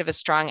pH of a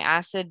strong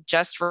acid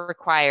just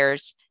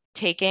requires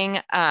taking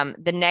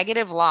the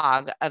negative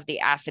log of the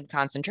acid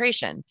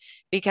concentration,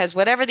 because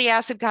whatever the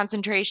acid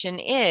concentration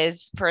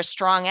is for a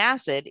strong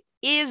acid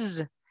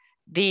is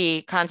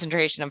the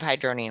concentration of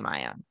hydronium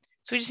ion.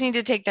 So we just need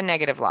to take the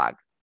negative log.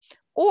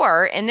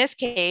 Or in this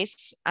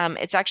case,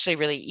 it's actually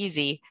really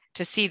easy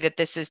to see that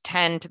this is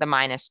 10 to the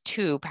minus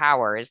 2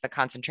 power is the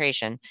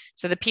concentration.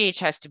 So the pH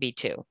has to be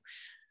 2.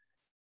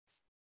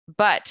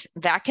 But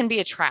that can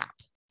be a trap,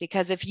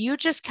 because if you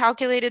just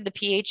calculated the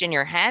pH in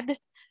your head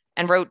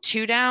and wrote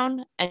 2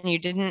 down and you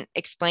didn't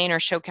explain or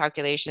show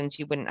calculations,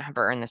 you wouldn't have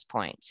earned this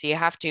point. So you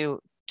have to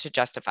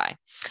justify.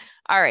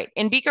 All right,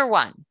 in beaker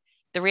 1,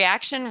 the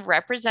reaction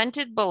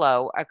represented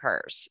below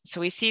occurs.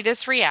 So we see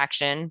this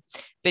reaction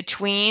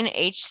between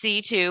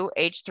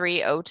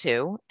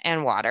HC2H3O2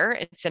 and water.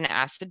 It's an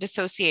acid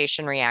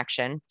dissociation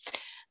reaction.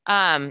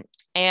 And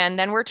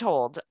then we're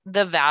told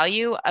the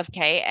value of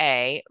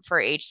Ka for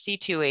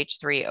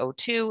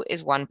HC2H3O2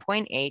 is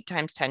 1.8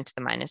 times 10 to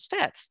the minus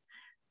 5th.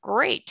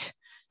 Great.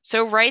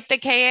 So write the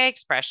Ka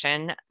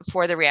expression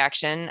for the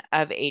reaction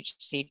of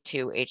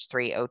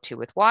HC2H3O2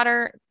 with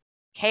water.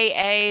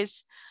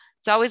 Ka's,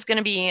 it's always going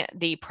to be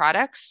the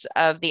products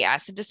of the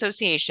acid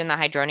dissociation, the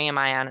hydronium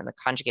ion and the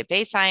conjugate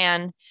base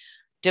ion,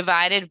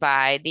 divided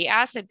by the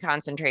acid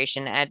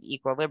concentration at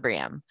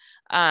equilibrium.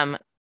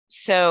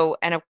 So,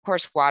 and of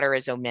course, water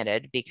is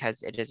omitted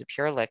because it is a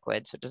pure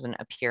liquid, so it doesn't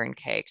appear in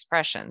K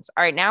expressions.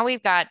 All right, now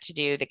we've got to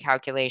do the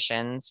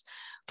calculations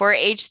for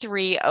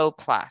H3O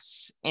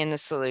plus in the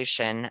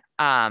solution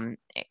in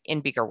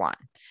beaker 1.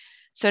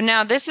 So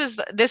now this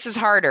is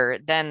harder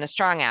than the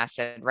strong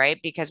acid, right?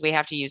 Because we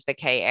have to use the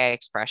Ka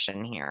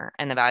expression here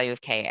and the value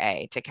of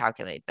Ka to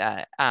calculate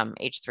the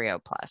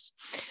H3O plus.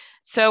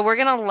 So we're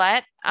going to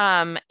let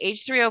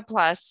H3O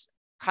plus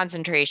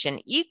concentration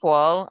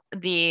equal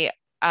the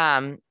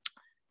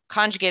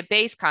conjugate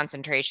base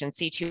concentration,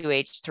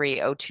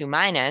 C2H3O2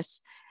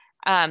 minus.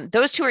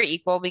 Those two are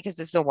equal because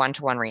this is a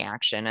one-to-one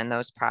reaction, and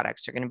those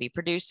products are going to be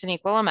produced in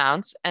equal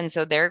amounts. And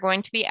so they're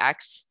going to be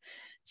X.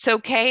 So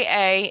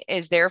Ka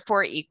is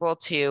therefore equal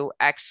to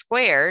X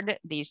squared,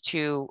 these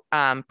two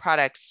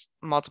products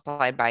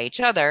multiplied by each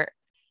other,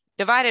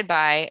 divided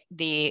by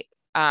the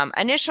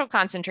initial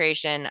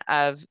concentration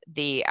of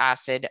the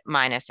acid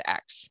minus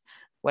X,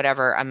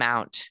 whatever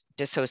amount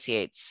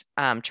dissociates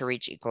to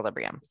reach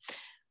equilibrium.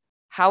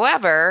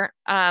 However,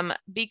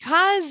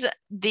 because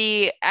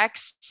the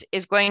X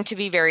is going to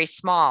be very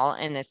small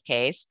in this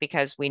case,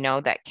 because we know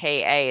that Ka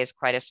is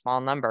quite a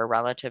small number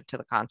relative to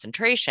the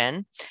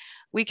concentration,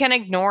 we can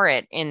ignore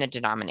it in the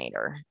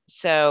denominator.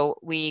 So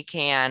we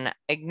can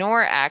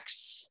ignore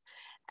X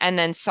and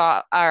then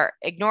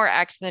ignore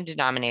X in the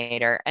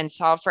denominator and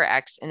solve for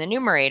X in the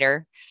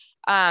numerator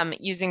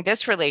using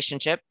this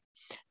relationship.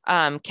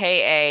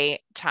 Ka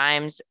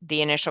times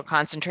the initial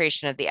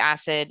concentration of the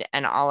acid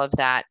and all of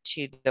that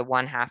to the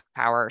 1/2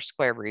 power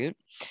square root.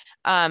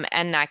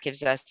 And that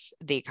gives us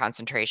the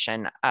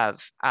concentration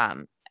of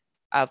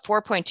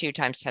 4.2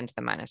 times 10 to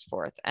the minus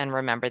fourth. And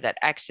remember that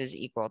X is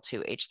equal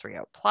to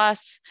H3O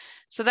plus.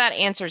 So that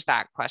answers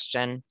that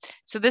question.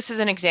 So this is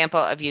an example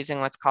of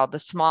using what's called the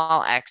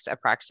small x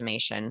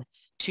approximation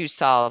to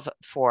solve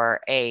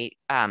for a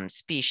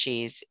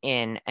species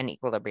in an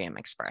equilibrium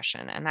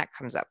expression. And that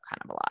comes up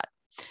kind of a lot.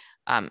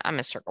 I'm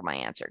gonna circle my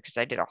answer because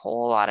I did a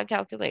whole lot of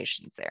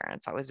calculations there, and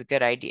it's always a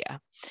good idea.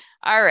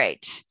 All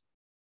right,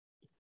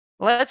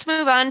 let's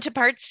move on to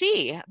part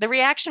C. The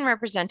reaction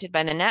represented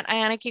by the net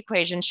ionic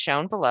equation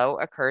shown below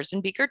occurs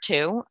in beaker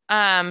 2.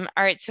 All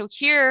right, so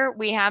here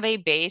we have a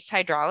base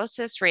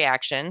hydrolysis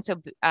reaction. So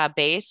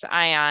base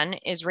ion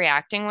is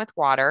reacting with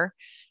water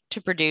to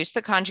produce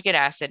the conjugate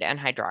acid and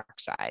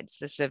hydroxides.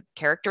 This is a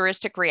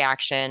characteristic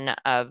reaction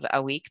of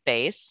a weak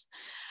base.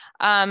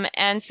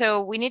 And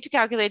so we need to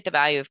calculate the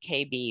value of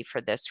Kb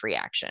for this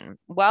reaction.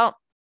 Well,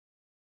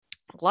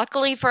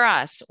 luckily for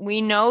us,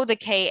 we know the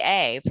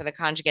Ka for the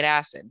conjugate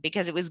acid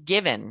because it was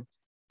given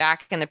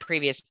back in the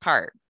previous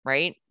part,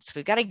 right? So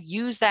we've got to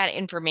use that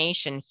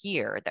information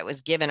here that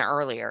was given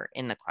earlier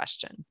in the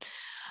question.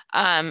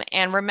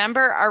 And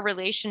remember our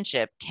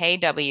relationship,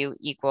 Kw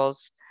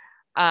equals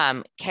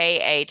Ka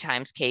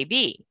times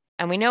Kb.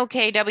 And we know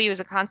Kw is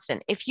a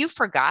constant. If you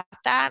forgot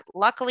that,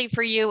 luckily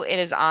for you, it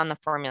is on the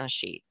formula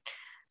sheet.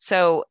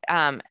 So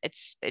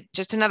it's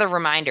just another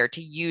reminder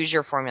to use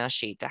your formula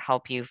sheet to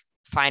help you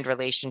find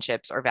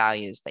relationships or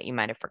values that you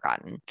might have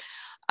forgotten.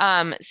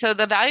 So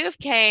the value of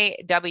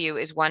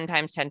Kw is 1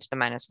 times 10 to the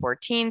minus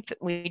 14th.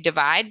 We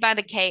divide by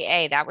the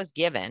Ka that was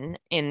given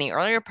in the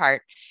earlier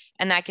part,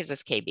 and that gives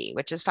us Kb,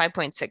 which is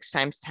 5.6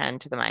 times 10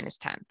 to the minus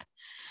 10th.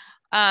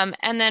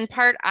 And then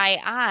part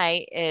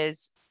II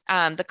is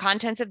the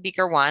contents of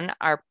beaker 1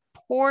 are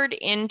poured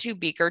into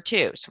beaker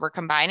 2. So we're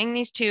combining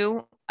these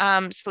two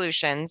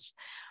solutions,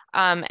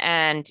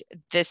 and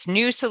this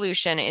new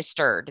solution is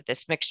stirred,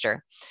 this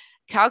mixture.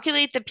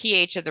 Calculate the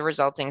pH of the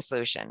resulting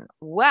solution.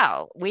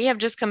 Well, we have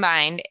just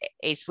combined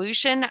a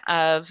solution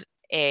of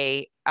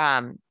a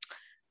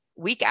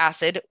weak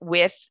acid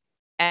with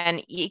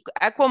an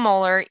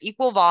equimolar,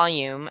 equal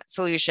volume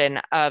solution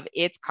of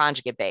its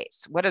conjugate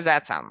base. What does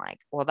that sound like?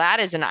 Well,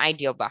 that is an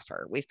ideal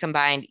buffer. We've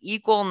combined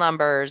equal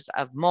numbers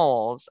of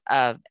moles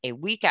of a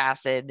weak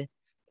acid,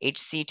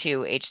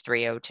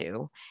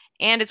 HC2H3O2,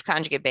 and its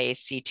conjugate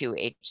base,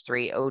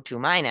 C2H3O2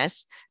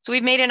 minus. So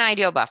we've made an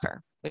ideal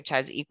buffer, which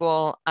has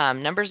equal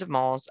numbers of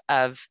moles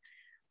of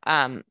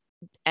an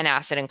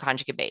acid and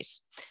conjugate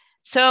base.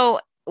 So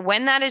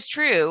when that is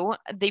true,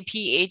 the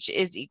pH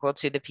is equal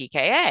to the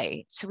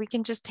pKa. So we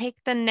can just take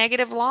the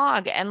negative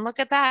log and look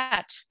at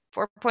that,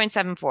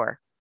 4.74.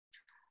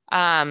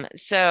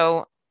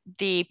 So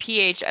the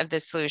pH of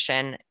this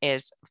solution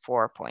is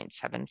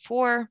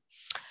 4.74.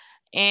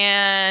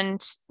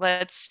 And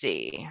let's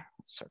see,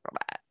 circle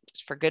that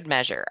just for good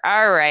measure.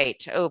 All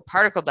right. Oh,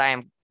 particle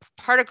diagram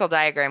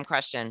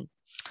question.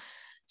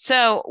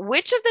 So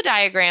which of the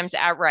diagrams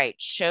at right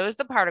shows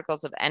the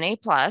particles of Na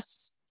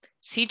plus,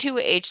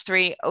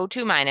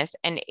 C2H3O2 minus,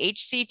 and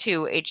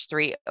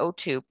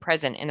HC2H3O2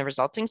 present in the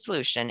resulting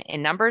solution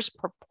in numbers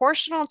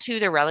proportional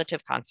to their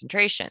relative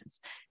concentrations?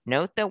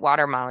 Note that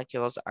water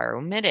molecules are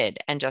omitted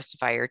and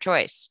justify your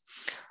choice.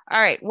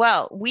 All right,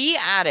 well, we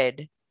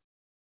added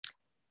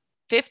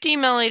 50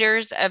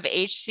 milliliters of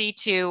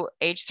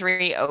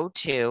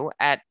HC2H3O2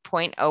 at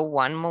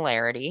 0.01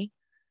 molarity,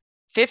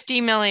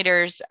 50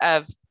 milliliters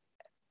of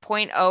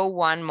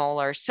 0.01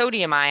 molar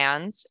sodium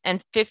ions,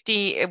 and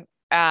 50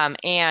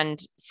 and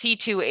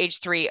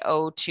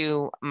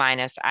C2H3O2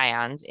 minus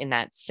ions in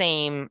that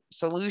same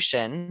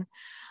solution.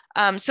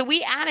 So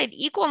we added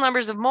equal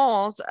numbers of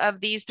moles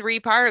of these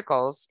three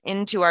particles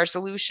into our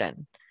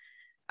solution,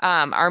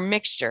 our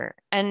mixture.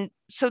 And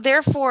so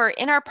therefore,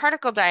 in our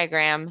particle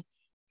diagram,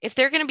 if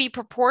they're going to be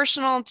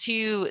proportional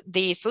to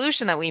the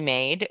solution that we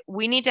made,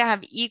 we need to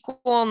have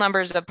equal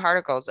numbers of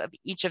particles of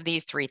each of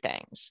these three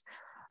things.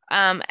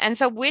 And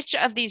so which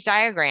of these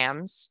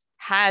diagrams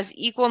has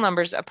equal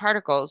numbers of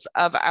particles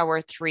of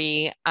our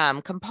three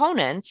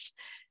components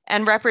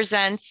and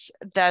represents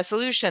the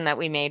solution that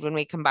we made when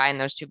we combine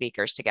those two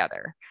beakers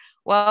together?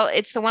 Well,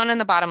 it's the one in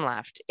the bottom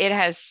left. It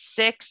has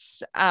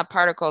 6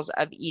 particles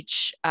of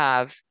each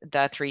of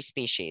the three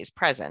species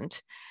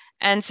present.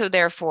 And so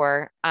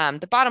therefore,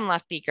 the bottom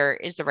left beaker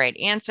is the right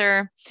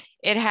answer.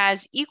 It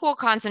has equal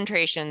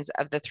concentrations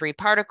of the three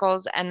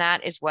particles, and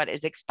that is what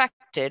is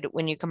expected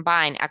when you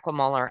combine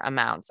equimolar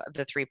amounts of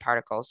the three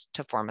particles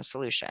to form a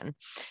solution.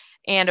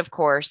 And of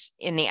course,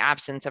 in the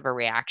absence of a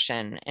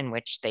reaction in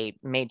which they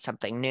made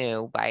something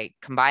new by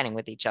combining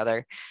with each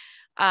other,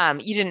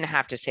 you didn't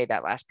have to say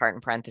that last part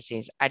in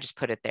parentheses. I just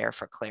put it there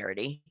for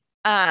clarity.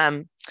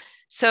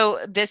 So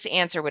this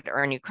answer would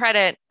earn you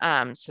credit.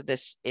 So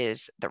this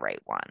is the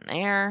right one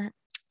there.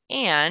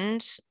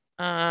 And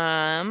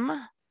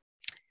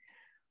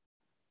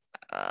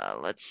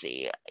let's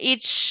see.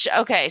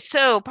 Okay,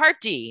 so part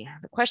D,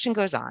 the question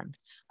goes on.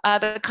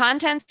 The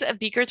contents of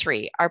beaker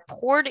 3 are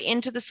poured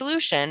into the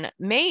solution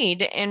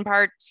made in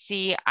part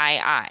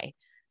CII.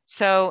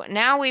 So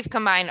now we've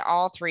combined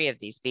all three of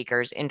these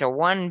beakers into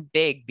one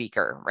big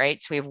beaker,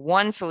 right? So we have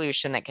one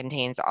solution that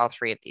contains all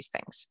three of these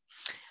things.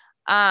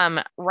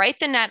 Write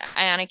the net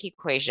ionic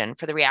equation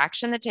for the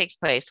reaction that takes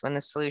place when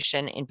the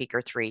solution in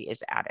beaker 3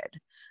 is added.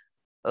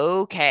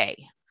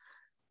 Okay,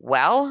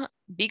 well,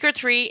 beaker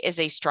 3 is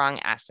a strong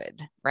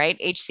acid, right?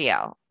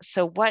 HCl.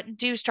 So what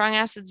do strong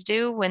acids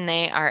do when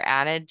they are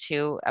added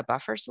to a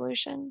buffer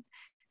solution?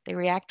 They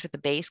react with the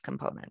base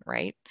component,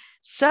 right?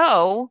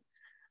 So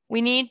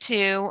we need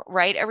to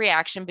write a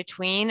reaction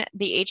between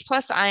the H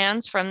plus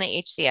ions from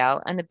the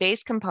HCl and the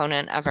base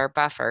component of our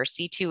buffer,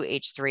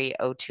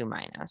 C2H3O2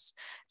 minus.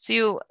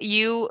 So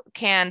you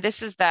can,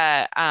 this is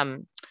the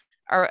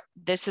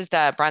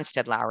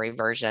Bronsted-Lowry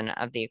version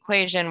of the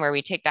equation where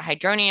we take the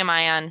hydronium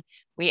ion,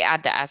 we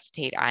add the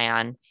acetate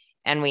ion,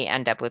 and we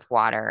end up with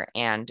water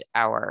and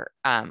our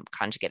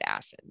conjugate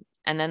acid.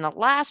 And then the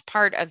last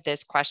part of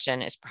this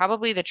question is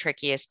probably the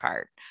trickiest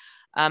part.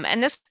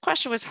 And this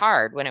question was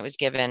hard when it was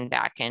given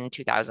back in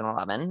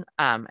 2011,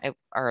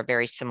 or a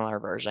very similar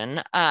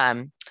version.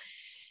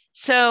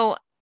 So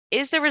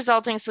is the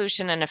resulting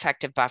solution an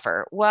effective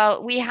buffer?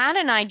 Well, we had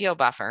an ideal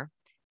buffer,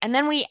 and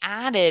then we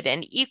added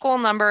an equal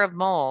number of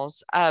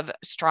moles of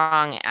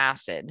strong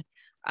acid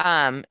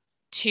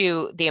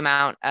to the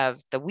amount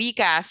of the weak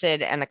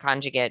acid and the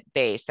conjugate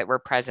base that were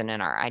present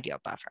in our ideal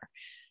buffer.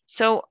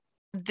 So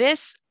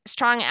this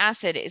strong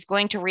acid is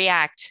going to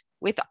react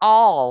with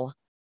all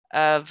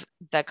of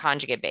the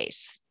conjugate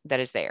base that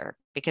is there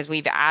because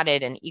we've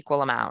added an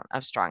equal amount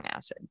of strong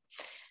acid.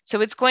 So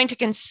it's going to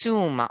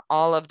consume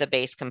all of the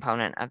base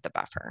component of the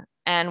buffer.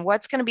 And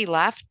what's going to be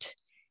left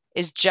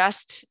is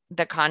just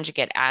the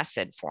conjugate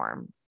acid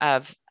form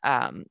of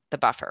the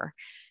buffer.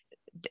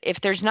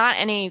 If there's not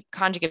any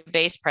conjugate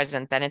base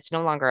present, then it's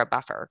no longer a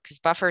buffer because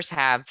buffers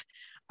have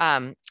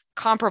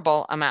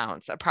comparable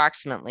amounts,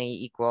 approximately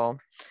equal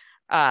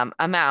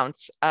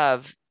amounts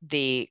of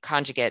the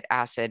conjugate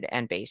acid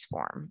and base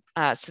form.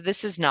 So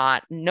this is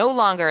no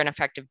longer an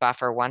effective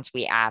buffer once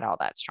we add all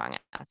that strong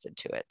acid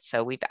to it.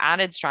 So we've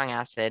added strong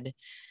acid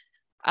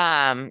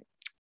and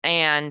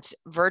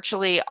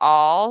virtually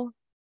all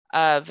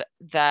of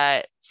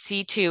the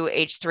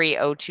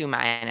C2H3O2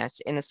 minus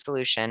in the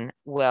solution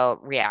will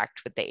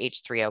react with the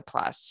H3O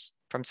plus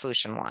from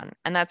solution 1.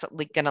 And that's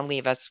going to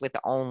leave us with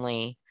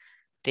only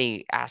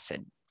the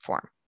acid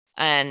form.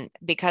 And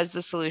because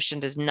the solution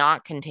does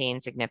not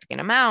contain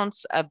significant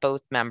amounts of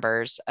both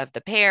members of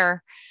the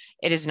pair,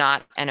 it is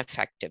not an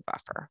effective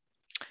buffer.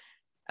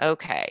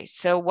 Okay,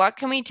 so what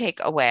can we take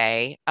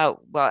away? Oh,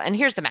 well, and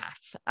here's the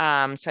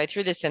math. So I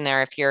threw this in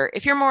there. If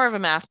you're more of a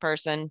math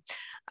person,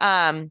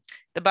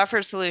 the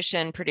buffer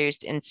solution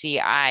produced in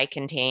CI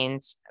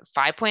contains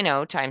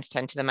 5.0 times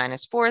 10 to the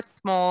minus 4th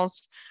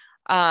moles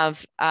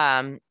of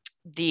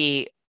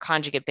the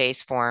conjugate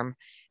base form.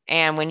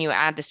 And when you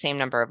add the same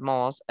number of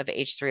moles of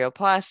H3O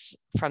plus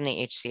from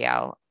the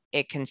HCl,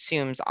 it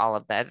consumes all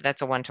of that.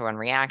 That's a one-to-one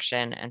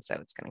reaction. And so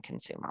it's going to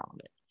consume all of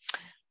it.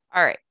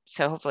 All right,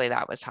 so hopefully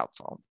that was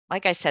helpful.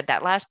 Like I said,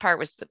 that last part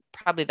was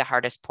probably the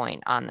hardest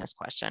point on this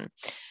question.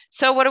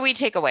 So what do we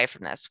take away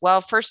from this?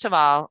 Well, first of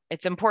all,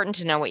 it's important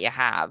to know what you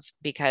have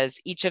because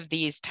each of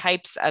these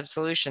types of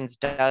solutions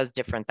does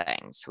different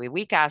things. So we have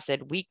weak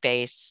acid, weak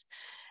base,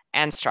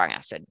 and strong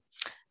acid.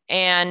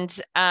 And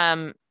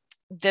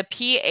the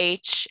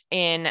pH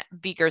in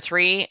beaker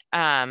 3,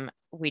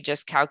 we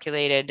just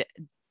calculated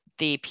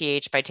the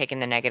pH by taking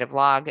the negative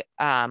log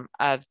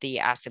of the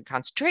acid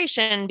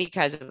concentration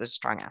because it was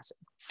strong acid.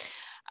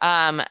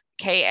 Ka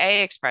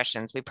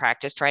expressions, we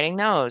practiced writing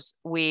those.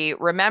 We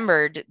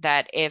remembered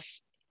that if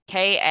Ka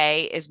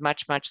is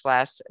much, much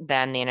less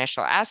than the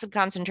initial acid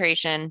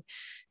concentration,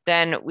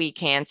 then we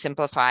can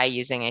simplify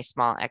using a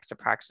small x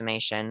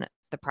approximation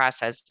the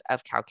process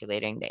of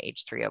calculating the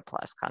H3O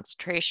plus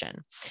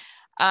concentration.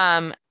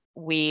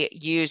 We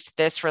used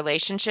this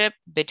relationship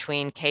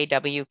between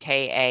Kw, Ka,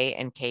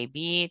 and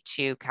Kb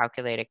to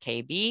calculate a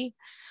Kb.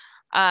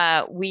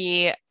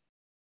 We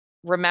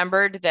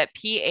remembered that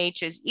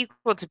pH is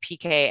equal to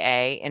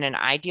pKa in an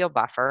ideal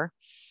buffer.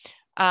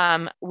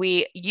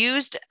 We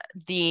used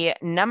the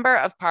number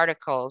of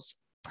particles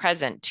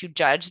present to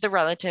judge the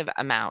relative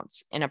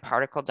amounts in a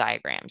particle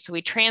diagram. So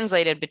we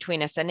translated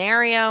between a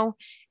scenario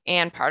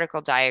and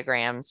particle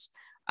diagrams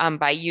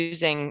by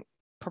using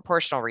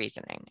proportional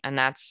reasoning. And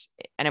that's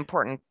an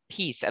important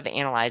piece of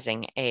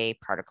analyzing a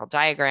particle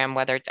diagram,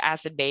 whether it's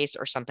acid base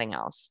or something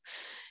else.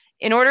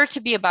 In order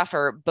to be a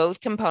buffer, both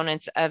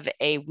components of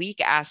a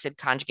weak acid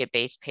conjugate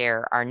base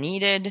pair are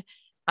needed.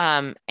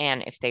 And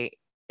if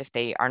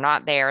they are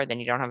not there, then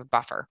you don't have a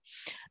buffer.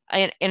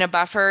 In a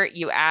buffer,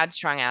 you add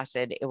strong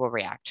acid, it will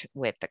react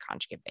with the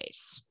conjugate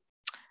base.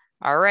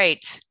 All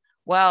right.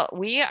 Well,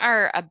 we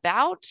are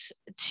about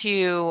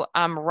to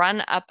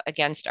run up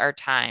against our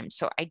time.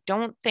 So I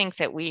don't think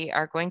that we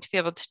are going to be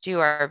able to do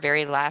our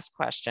very last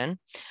question,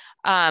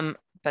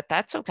 but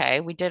that's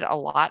okay. We did a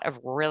lot of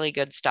really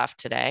good stuff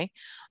today.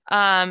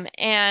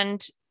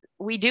 And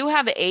we do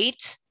have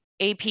 8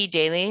 AP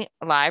Daily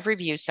live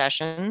review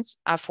sessions.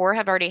 4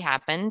 have already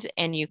happened,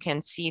 and you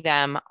can see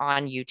them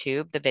on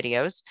YouTube, the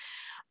videos.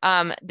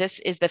 This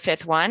is the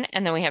 5th one,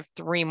 and then we have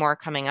 3 more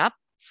coming up.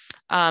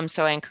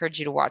 So I encourage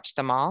you to watch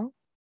them all.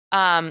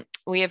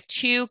 We have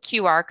 2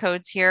 QR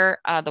codes here.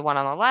 The one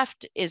on the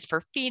left is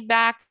for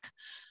feedback.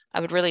 I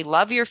would really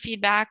love your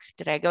feedback.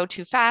 Did I go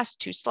too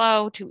fast, too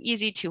slow, too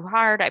easy, too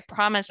hard? I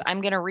promise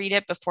I'm going to read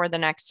it before the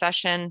next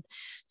session.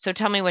 So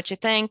tell me what you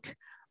think.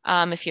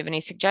 If you have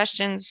any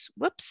suggestions,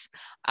 whoops.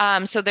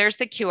 So there's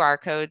the QR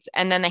codes,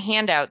 and then the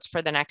handouts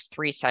for the next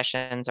 3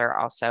 sessions are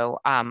also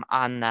on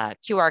the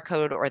QR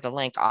code or the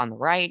link on the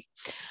right.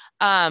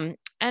 And,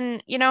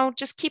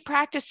 just keep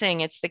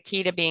practicing. It's the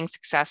key to being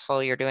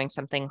successful. You're doing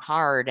something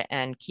hard,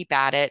 and keep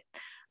at it.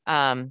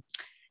 And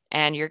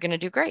you're going to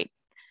do great.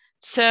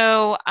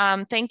 So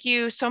thank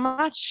you so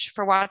much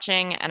for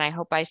watching, and I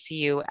hope I see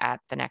you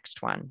at the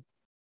next one.